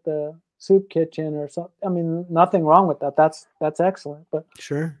the soup kitchen or something. I mean, nothing wrong with that. That's excellent. But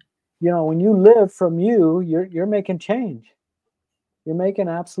Sure. when you live from you're making change. You're making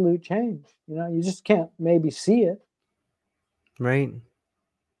absolute change. You just can't maybe see it. Right.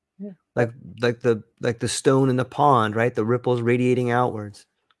 Yeah. Like the stone in the pond, right? The ripples radiating outwards.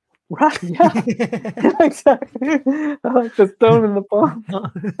 Right. Yeah. Exactly. I like the stone in the pond.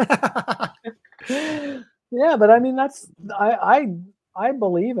 Yeah, but I mean, I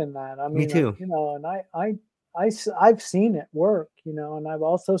believe in that. I Me mean, too. and I've seen it work. And I've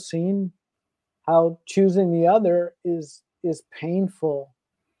also seen how choosing the other is painful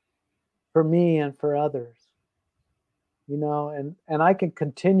for me and for others. And I can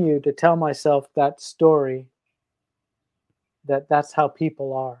continue to tell myself that story, that's how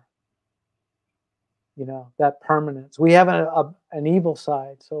people are. That permanence. We have an evil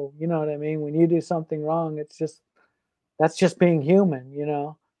side, so you know what I mean. When you do something wrong, that's just being human.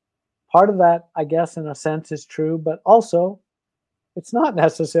 Part of that, I guess, in a sense, is true, but also it's not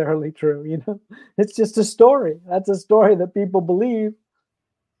necessarily true. It's just a story. That's a story that people believe.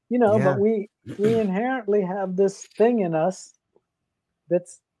 But Yeah. we inherently have this thing in us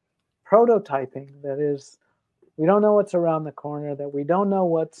that's prototyping, that is, we don't know what's around the corner, that we don't know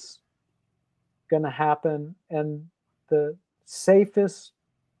what's going to happen. And the safest,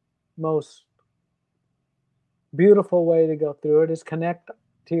 most beautiful way to go through it is connect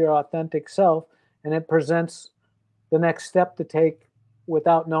to your authentic self, and it presents the next step to take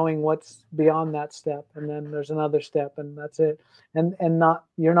without knowing what's beyond that step. And then there's another step, and that's it. And not,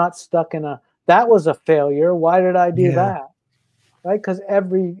 you're not stuck in that was a failure, why did I do Yeah. that? Right? Because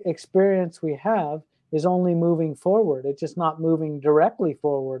every experience we have is only moving forward. It's just not moving directly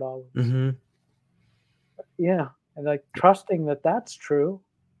forward always. Hmm. Yeah. And like trusting that that's true.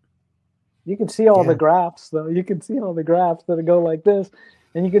 You can see all the Yeah. graphs, though. You can see all the graphs that go like this,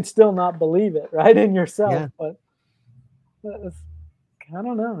 and you can still not believe it, right, in yourself. Yeah. But I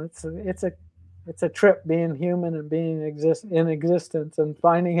don't know. It's a trip being human and being in existence, and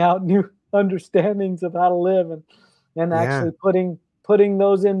finding out new understandings of how to live, and Yeah. actually putting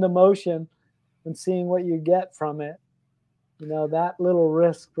those into motion and seeing what you get from it. That little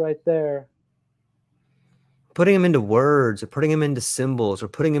risk right there. Putting them into words, or putting them into symbols, or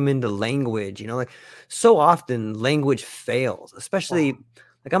putting them into language, like so often language fails, especially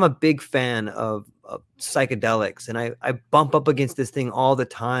like I'm a big fan of psychedelics, and I bump up against this thing all the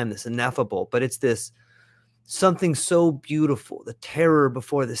time, this ineffable, but it's this something so beautiful, the terror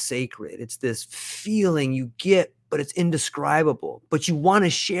before the sacred. It's this feeling you get, but it's indescribable, but you want to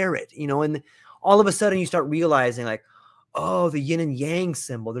share it, and all of a sudden you start realizing, like, oh, the yin and yang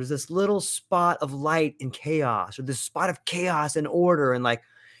symbol. There's this little spot of light in chaos, or this spot of chaos and order. And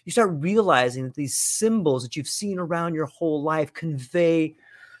you start realizing that these symbols that you've seen around your whole life convey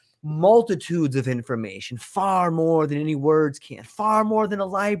multitudes of information, far more than any words can, far more than a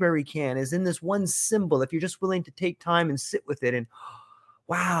library can, is in this one symbol. If you're just willing to take time and sit with it, and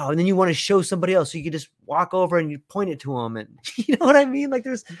wow, and then you want to show somebody else, so you can just walk over and you point it to them, and you know what I mean? Like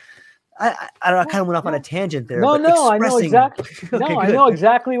there's, I don't know, I kind of went off on a tangent there. No, but no, I know exactly. Okay, no, I good. know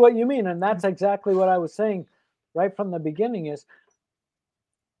exactly what you mean, and that's exactly what I was saying right from the beginning. Is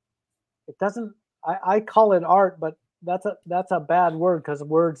it doesn't? I call it art, but that's a bad word because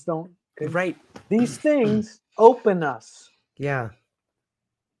words don't. Right. These things open us. Yeah.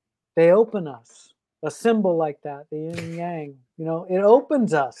 They open us. A symbol like that, the yin and yang, it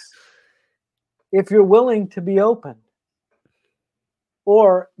opens us. If you're willing to be open.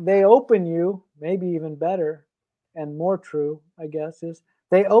 Or they open you, maybe even better and more true, I guess, is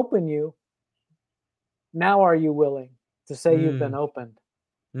they open you. Now are you willing to say you've been opened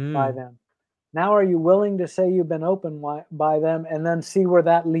by them? Now are you willing to say you've been opened by them, and then see where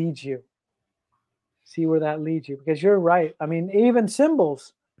that leads you? See where that leads you. Because you're right. I mean, even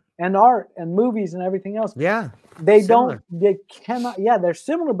symbols and art and movies and everything else. Yeah. They cannot, they're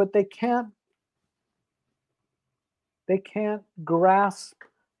similar, but they can't grasp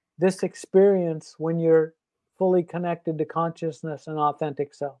this experience when you're fully connected to consciousness and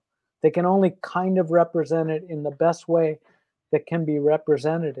authentic self. They can only kind of represent it in the best way that can be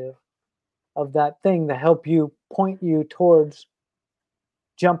representative of that thing to help you, point you towards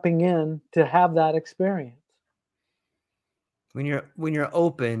jumping in to have that experience. When you're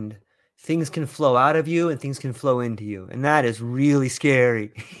opened, things can flow out of you and things can flow into you, and that is really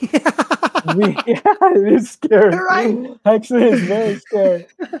scary. It is scary. Right? Actually, it's very scary.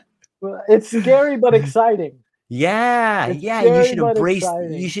 It's scary but exciting. Yeah, it's yeah. Scary, You should embrace.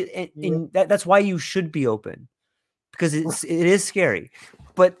 Exciting. You should, and that's why you should be open, because it is scary.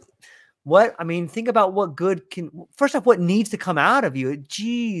 But think about what good can. First off, what needs to come out of you?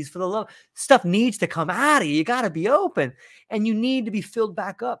 Geez, for the love, stuff needs to come out of you. You got to be open, and you need to be filled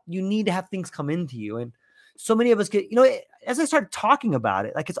back up. You need to have things come into you, and so many of us get. As I started talking about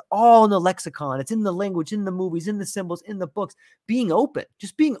it, like it's all in the lexicon, it's in the language, in the movies, in the symbols, in the books. Being open,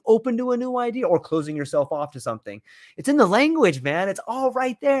 just being open to a new idea, or closing yourself off to something. It's in the language, man. It's all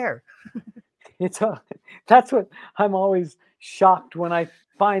right there. That's what I'm always shocked when I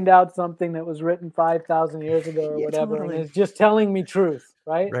find out something that was written 5,000 years ago or whatever, totally. And it's just telling me truth,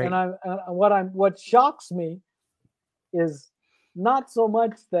 right? And what shocks me is not so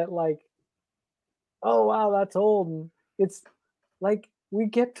much that like, oh wow, that's old, and it's like we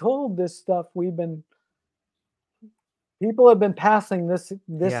get told this stuff. People have been passing this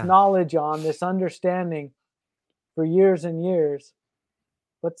knowledge on, this understanding for years and years,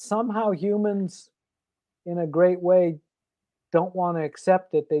 but somehow humans, in a great way, don't want to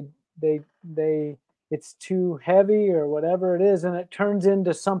accept it. They it's too heavy or whatever it is, and it turns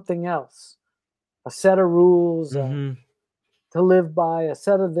into something else, a set of rules to live by, a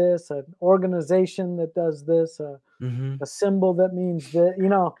set of this, an organization that does this, a symbol that means that,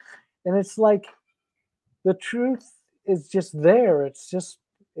 and it's like the truth is just there. It's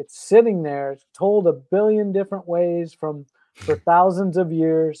sitting there. It's told a billion different ways for thousands of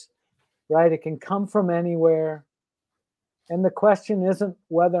years, right? It can come from anywhere. And the question isn't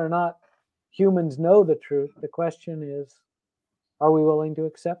whether or not humans know the truth. The question is, are we willing to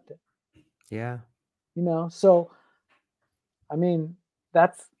accept it? Yeah. So, I mean,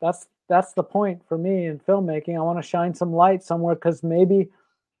 that's the point for me in filmmaking. I want to shine some light somewhere, because maybe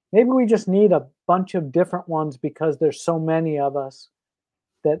we just need a bunch of different ones, because there's so many of us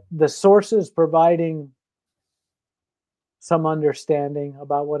that the sources providing some understanding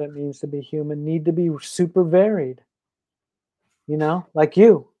about what it means to be human need to be super varied. Like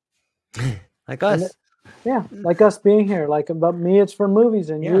you. Like us. Like us being here. Like about me, it's for movies,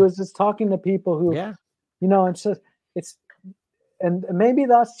 and you is just talking to people who, and maybe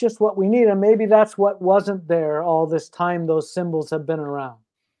that's just what we need, and maybe that's what wasn't there all this time those symbols have been around.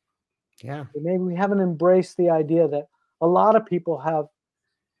 Yeah. But maybe we haven't embraced the idea that a lot of people have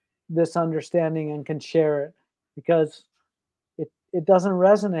this understanding and can share it, because it doesn't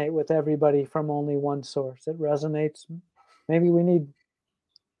resonate with everybody from only one source. It resonates. Maybe we need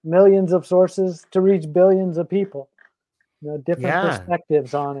millions of sources to reach billions of people. Different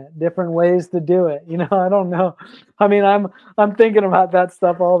perspectives on it, different ways to do it. I don't know. I mean, I'm thinking about that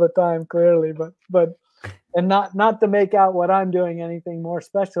stuff all the time, clearly, but and not to make out what I'm doing anything more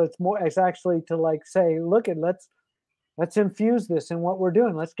special. It's actually to like say, look, let's infuse this in what we're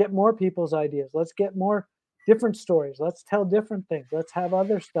doing. Let's get more people's ideas. Let's get more different stories. Let's tell different things. Let's have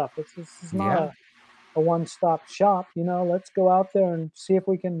other stuff. This is not a one-stop shop. Let's go out there and see if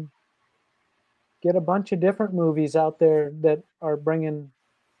we can get a bunch of different movies out there that are bringing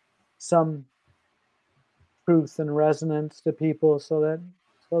some truth and resonance to people, so that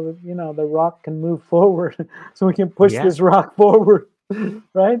the rock can move forward, so we can push this rock forward,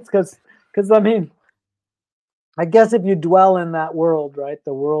 right? Because I mean, I guess if you dwell in that world, right,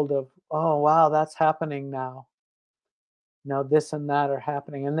 the world of, oh wow, that's happening now. This and that are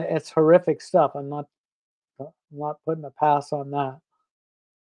happening, and it's horrific stuff. I'm not putting a pass on that.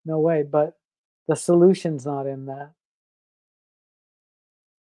 No way. But the solution's not in that.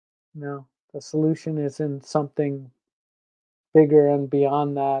 No, the solution is in something bigger and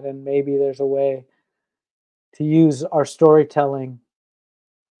beyond that. And maybe there's a way to use our storytelling.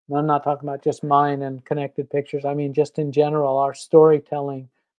 And I'm not talking about just mine and connected pictures. I mean, just in general, our storytelling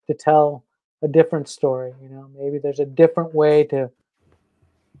to tell a different story. Maybe there's a different way to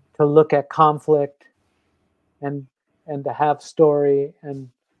look at conflict and to have story, and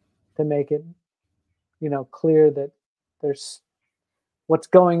to make it clear that there's what's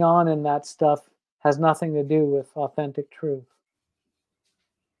going on in that stuff has nothing to do with authentic truth.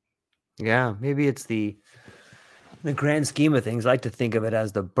 Yeah, maybe it's the grand scheme of things. I like to think of it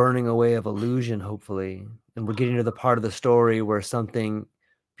as the burning away of illusion, hopefully. And we're getting to the part of the story where something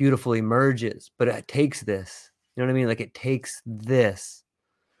beautiful emerges, but it takes this. You know what I mean? Like, it takes this.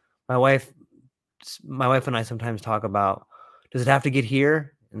 My wife and I sometimes talk about, does it have to get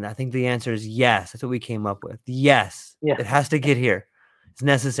here? And I think the answer is yes. That's what we came up with. Yes, It has to get here. It's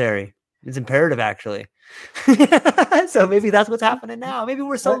necessary. It's imperative, actually. So maybe that's what's happening now. Maybe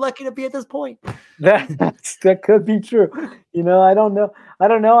we're so lucky to be at this point. That could be true. I don't know.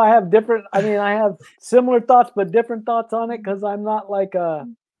 I have similar thoughts, but different thoughts on it, because I'm not like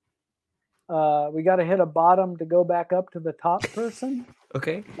we got to hit a bottom to go back up to the top person.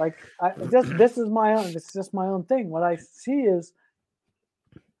 Okay. Like, this is just my own thing. What I see is,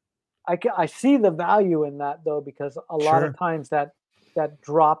 I see the value in that, though, because a lot of times that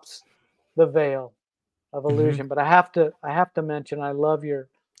drops the veil of illusion. But I have to mention, I love your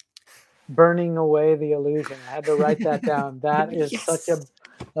burning away the illusion. I had to write that down. That is such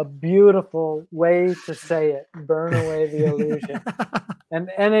a beautiful way to say it. Burn away the illusion. And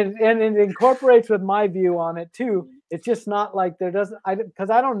it incorporates with my view on it too. It's just not like because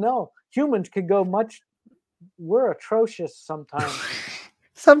I don't know. Humans could go much. We're atrocious sometimes.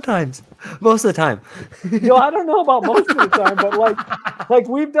 Sometimes, most of the time. I don't know about most of the time, but like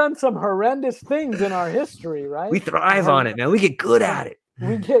we've done some horrendous things in our history, right? We thrive on it, man. We get good at it.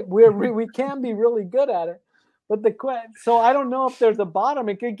 We can be really good at it. But so I don't know if there's a bottom.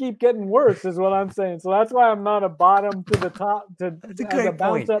 It could keep getting worse, is what I'm saying. So that's why I'm not a bottom to the top as a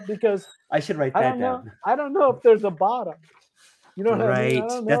bounce up, because I should write that down. I don't know if there's a bottom. You know what I mean? I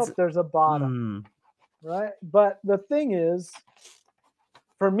don't know if there's a bottom. Right? But the thing is,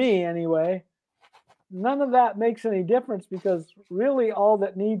 for me anyway, none of that makes any difference, because really all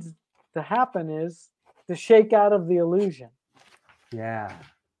that needs to happen is to shake out of the illusion. Yeah.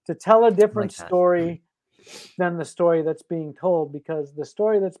 To tell a different story than the story that's being told, because the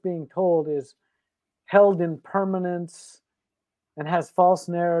story that's being told is held in permanence and has false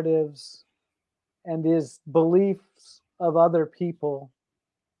narratives and is beliefs of other people,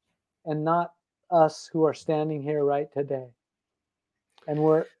 and not us who are standing here right today. And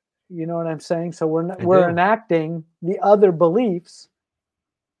you know what I'm saying? So we're enacting the other beliefs.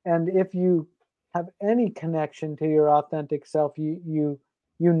 And if you have any connection to your authentic self, you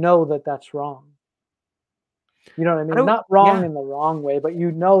know that that's wrong. You know what I mean? Not wrong in the wrong way, but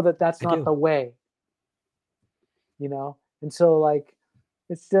you know that that's not the way. And so, like,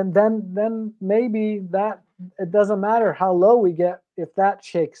 it's then maybe that it doesn't matter how low we get if that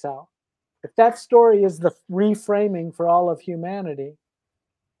shakes out. If that story is the reframing for all of humanity,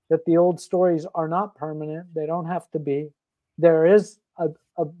 that the old stories are not permanent, they don't have to be. There is a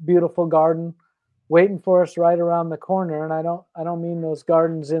beautiful garden waiting for us right around the corner, and I don't mean those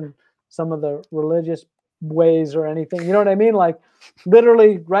gardens in some of the religious ways or anything. You know what I mean? Like,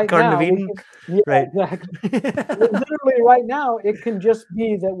 literally right Garden now. of Eden? Right. Exactly. Literally right now, it can just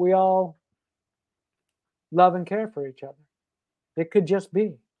be that we all love and care for each other. It could just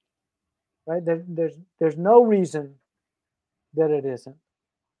be. Right? There's no reason that it isn't.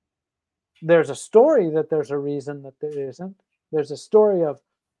 There's a story that there's a reason that there isn't. There's a story of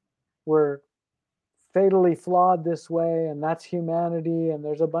we're fatally flawed this way, and that's humanity, and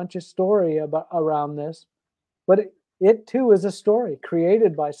there's a bunch of story around this. But it too is a story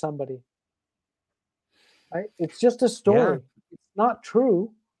created by somebody. Right? It's just a story. Yeah. It's not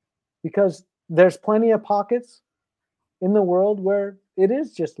true, because there's plenty of pockets in the world where it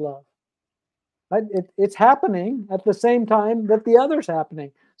is just love. Right? It's happening at the same time that the other's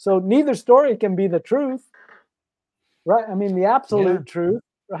happening. So neither story can be the truth. Right? I mean, the absolute truth,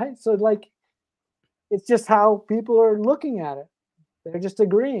 right? So like, it's just how people are looking at it. They're just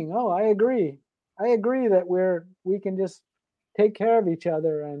agreeing. Oh, I agree. I agree that we can just take care of each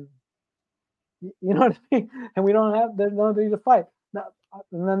other, and you know what I mean? And there's no need to fight. Now,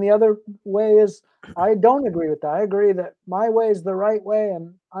 and then the other way is, I don't agree with that. I agree that my way is the right way,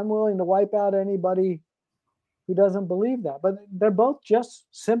 and I'm willing to wipe out anybody who doesn't believe that. But they're both just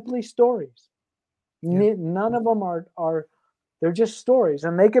simply stories. Yeah. None of them are they're just stories,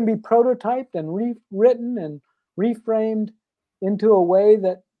 and they can be prototyped and rewritten and reframed into a way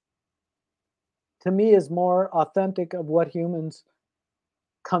that, to me, is more authentic of what humans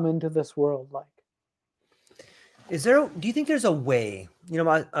come into this world like. Do you think there's a way,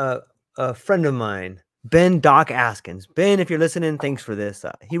 a friend of mine, Ben Doc Askins, Ben, if you're listening, thanks for this.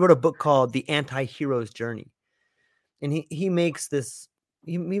 He wrote a book called The Anti-Hero's Journey. And he makes this,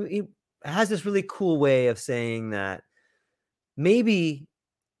 he has this really cool way of saying that maybe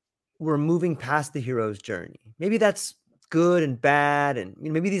we're moving past the hero's journey. Maybe that's good and bad. And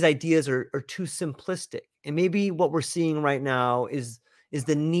maybe these ideas are too simplistic. And maybe what we're seeing right now is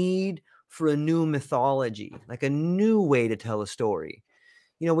the need for a new mythology, like a new way to tell a story.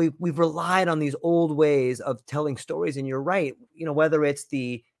 We've relied on these old ways of telling stories. And you're right, whether it's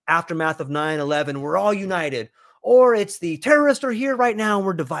the aftermath of 9/11, we're all united, or it's the terrorists are here right now and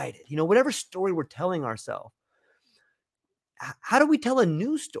we're divided. Whatever story we're telling ourselves, how do we tell a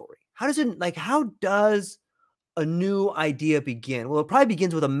new story? How does a new idea begin? Well, it probably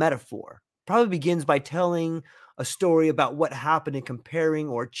begins with a metaphor. Probably begins by telling a story about what happened and comparing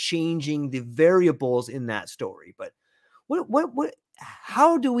or changing the variables in that story. But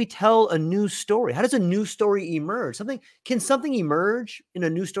how do we tell a new story? How does a new story emerge? Can something emerge in a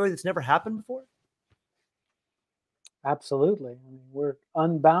new story that's never happened before? Absolutely. I mean, we're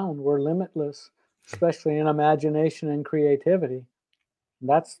unbound, we're limitless, especially in imagination and creativity.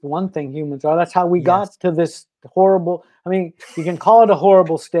 That's one thing humans are. That's how we got to this horrible, I mean, you can call it a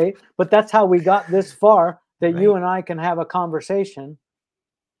horrible state, but that's how we got this far, that you and I can have a conversation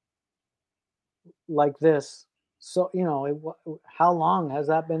like this. So, how long has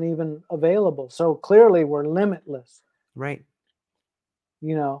that been even available? So clearly we're limitless. Right.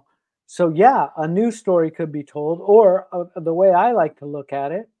 So yeah, a new story could be told, or the way I like to look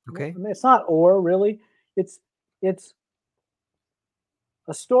at it. Okay. It's not or really. It's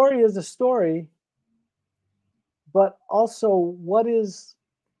a story is a story, but also what is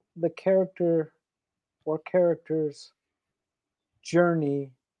the character or character's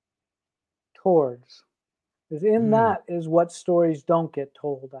journey towards? Because in that is what stories don't get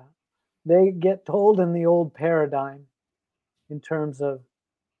told at. They get told in the old paradigm, in terms of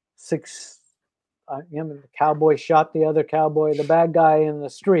the cowboy shot the other cowboy, the bad guy in the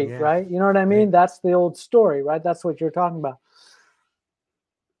street, right? You know what I mean? Right. That's the old story, right? That's what you're talking about.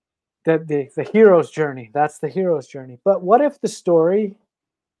 The hero's journey, that's the hero's journey. But what if the story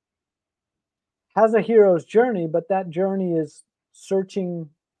has a hero's journey, but that journey is searching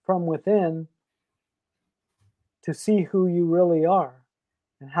from within to see who you really are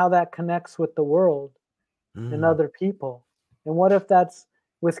and how that connects with the world and other people? And what if that's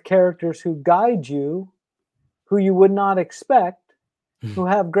with characters who guide you, who you would not expect, who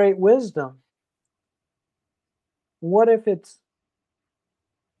have great wisdom? What if it's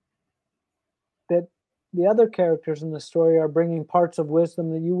that the other characters in the story are bringing parts of wisdom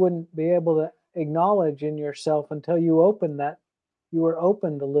that you wouldn't be able to acknowledge in yourself until you were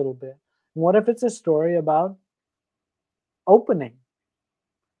opened a little bit? And what if it's a story about opening,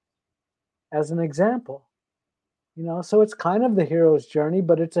 as an example? So it's kind of the hero's journey,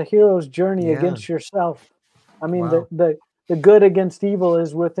 but it's a hero's journey against yourself. I mean, the good against evil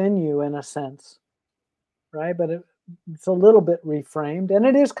is within you, in a sense, right? But it's a little bit reframed, and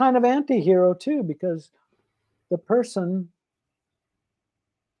it is kind of anti-hero too, because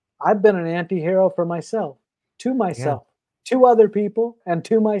I've been an anti-hero for myself, to other people, and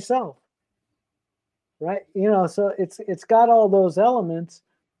to myself, right? So it's got all those elements.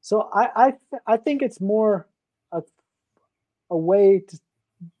 So I think it's more a way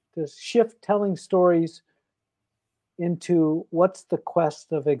to shift telling stories into what's the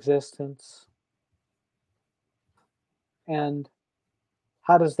quest of existence, and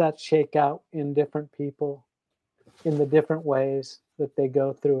how does that shake out in different people in the different ways that they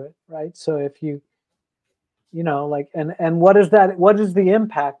go through it, right? So if and what is the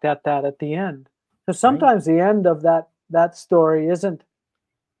impact at the end? Because sometimes the end of that story isn't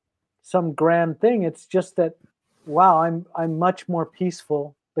some grand thing. It's just that, wow, I'm much more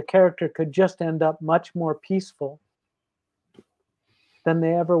peaceful. The character could just end up much more peaceful than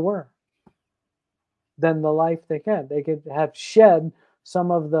they ever were, than the life they had. They could have shed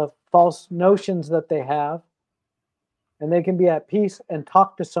some of the false notions that they have, and they can be at peace and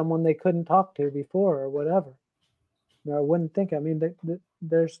talk to someone they couldn't talk to before or whatever. I wouldn't think. I mean,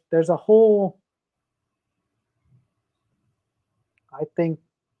 there's a whole, I think,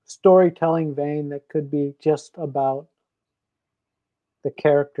 storytelling vein that could be just about the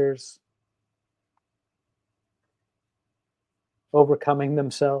characters overcoming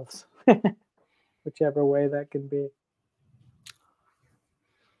themselves, whichever way that can be.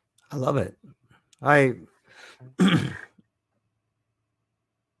 I love it.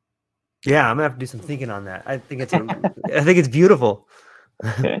 Yeah, I'm gonna have to do some thinking on that. I think it's beautiful.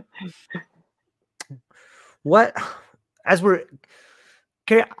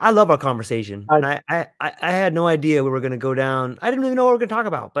 Carey, I love our conversation, and I had no idea we were going to go down. I didn't even know what we were going to talk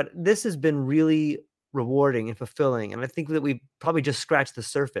about, but this has been really rewarding and fulfilling, and I think that we probably just scratched the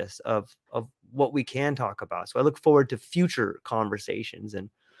surface of what we can talk about. So I look forward to future conversations, and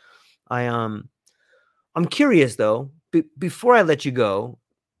I'm curious though. Before I let you go,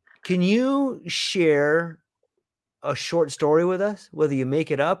 can you share a short story with us, whether you make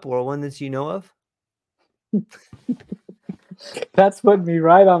it up or one that you know of? That's putting me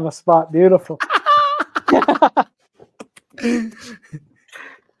right on the spot. Beautiful.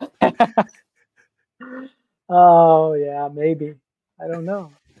 Oh yeah, maybe. I don't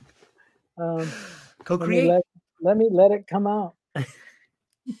know. Co-create. Let me let it come out.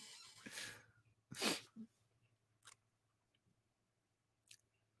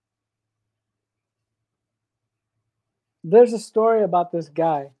 There's a story about this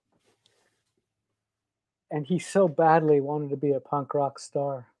guy, and he so badly wanted to be a punk rock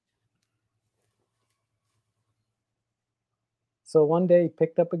star. So one day he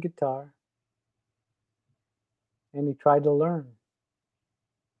picked up a guitar and he tried to learn,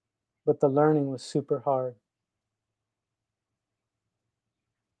 but the learning was super hard.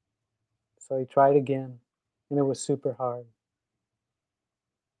 So he tried again, and it was super hard.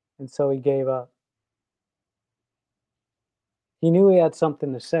 And so he gave up. He knew he had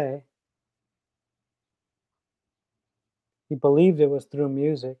something to say. He believed it was through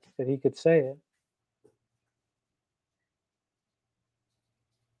music that he could say it,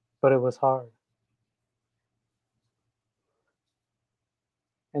 but it was hard.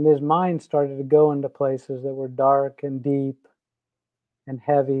 And his mind started to go into places that were dark and deep and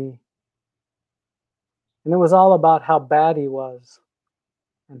heavy. And it was all about how bad he was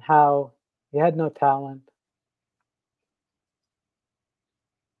and how he had no talent.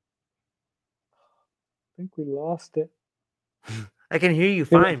 I think we lost it. I can hear you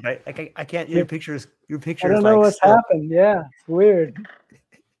fine, but I can't. Your picture is I don't know like what's still. happened. Yeah, it's weird.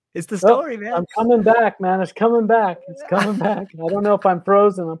 It's the story, man. I'm coming back, man. It's coming back. It's coming back. I don't know if I'm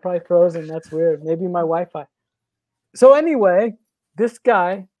frozen. I'm probably frozen. That's weird. Maybe my Wi-Fi. So anyway, this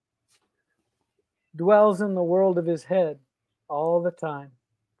guy dwells in the world of his head all the time.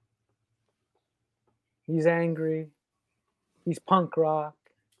 He's angry. He's punk rock.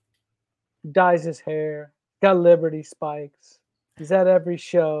 He dyes his hair. Got Liberty spikes. He's at every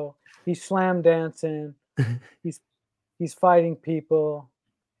show. He's slam dancing. He's fighting people.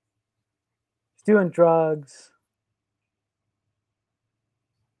 He's doing drugs.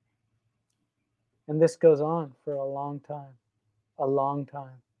 And this goes on for a long time. A long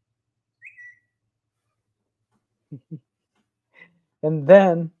time. And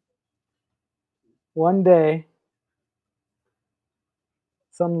then one day,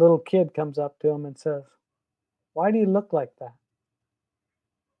 some little kid comes up to him and says, "Why do you look like that?"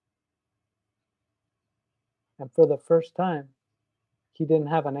 And for the first time, he didn't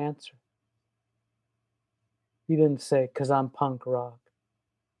have an answer. He didn't say, "'Cause I'm punk rock."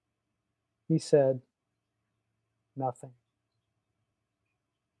 He said, "Nothing."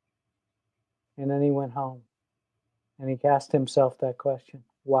 And then he went home and he asked himself that question,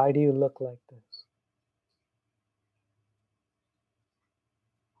 "Why do you look like this?"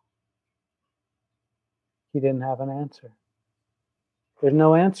 He didn't have an answer. There's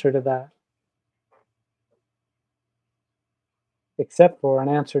no answer to that. Except for an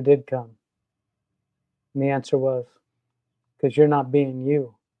answer did come. And the answer was, "'Cause you're not being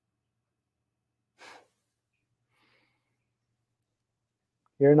you."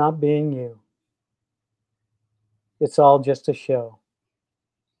 You're not being you. It's all just a show.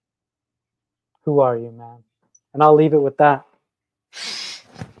 Who are you, man? And I'll leave it with that.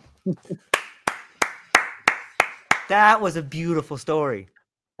 That was a beautiful story.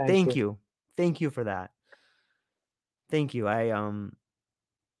 Thank you. Thank you for that. Thank you.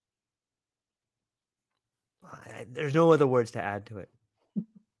 There's no other words to add to it.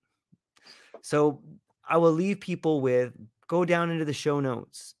 So I will leave people with go down into the show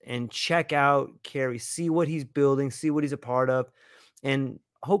notes and check out Carey, see what he's building, see what he's a part of. And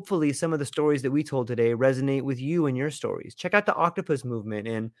hopefully some of the stories that we told today resonate with you and your stories. Check out the Octopus Movement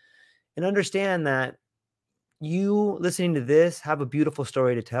and understand that you listening to this have a beautiful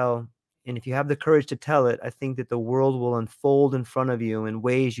story to tell. And if you have the courage to tell it, I think that the world will unfold in front of you in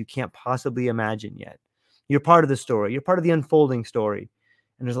ways you can't possibly imagine yet. You're part of the story. You're part of the unfolding story.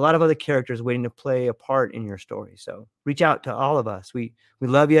 And there's a lot of other characters waiting to play a part in your story. So reach out to all of us. We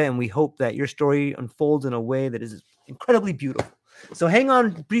love you, and we hope that your story unfolds in a way that is incredibly beautiful. So hang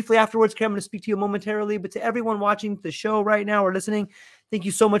on briefly afterwards, Carey. I'm going to speak to you momentarily. But to everyone watching the show right now or listening, thank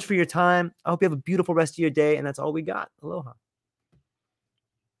you so much for your time. I hope you have a beautiful rest of your day. And that's all we got. Aloha.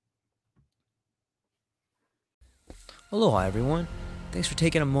 Aloha, everyone. Thanks for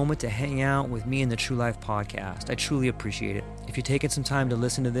taking a moment to hang out with me in the True Life Podcast. I truly appreciate it. If you're taking some time to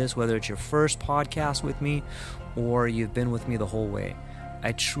listen to this, whether it's your first podcast with me or you've been with me the whole way,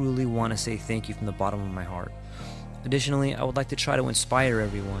 I truly want to say thank you from the bottom of my heart. Additionally, I would like to try to inspire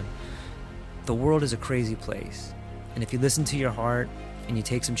everyone. The world is a crazy place. And if you listen to your heart and you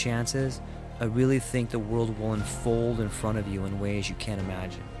take some chances, I really think the world will unfold in front of you in ways you can't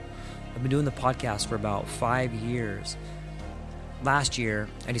imagine. I've been doing the podcast for about 5 years. Last year,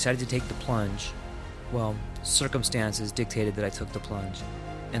 I decided to take the plunge. Well, circumstances dictated that I took the plunge,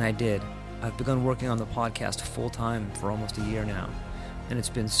 and I did. I've begun working on the podcast full-time for almost a year now, and it's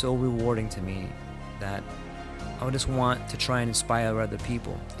been so rewarding to me that I just want to try and inspire other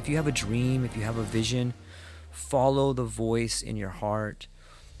people. If you have a dream, if you have a vision, follow the voice in your heart,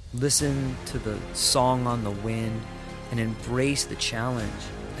 listen to the song on the wind, and embrace the challenge.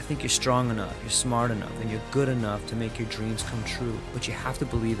 I think you're strong enough, you're smart enough, and you're good enough to make your dreams come true, but you have to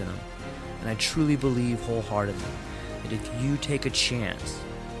believe in them. And I truly believe wholeheartedly that if you take a chance,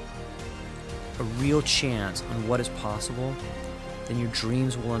 a real chance on what is possible, then your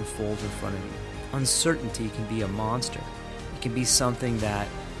dreams will unfold in front of you. Uncertainty can be a monster. It can be something that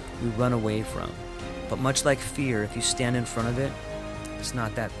we run away from. But much like fear, if you stand in front of it, it's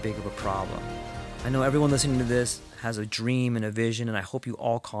not that big of a problem. I know everyone listening to this has a dream and a vision, and I hope you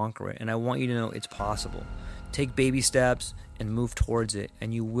all conquer it. And I want you to know it's possible. Take baby steps and move towards it,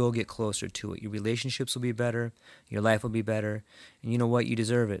 and you will get closer to it. Your relationships will be better. Your life will be better. And you know what? You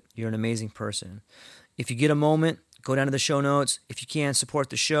deserve it. You're an amazing person. If you get a moment, go down to the show notes. If you can, support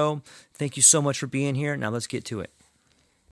the show. Thank you so much for being here. Now let's get to it.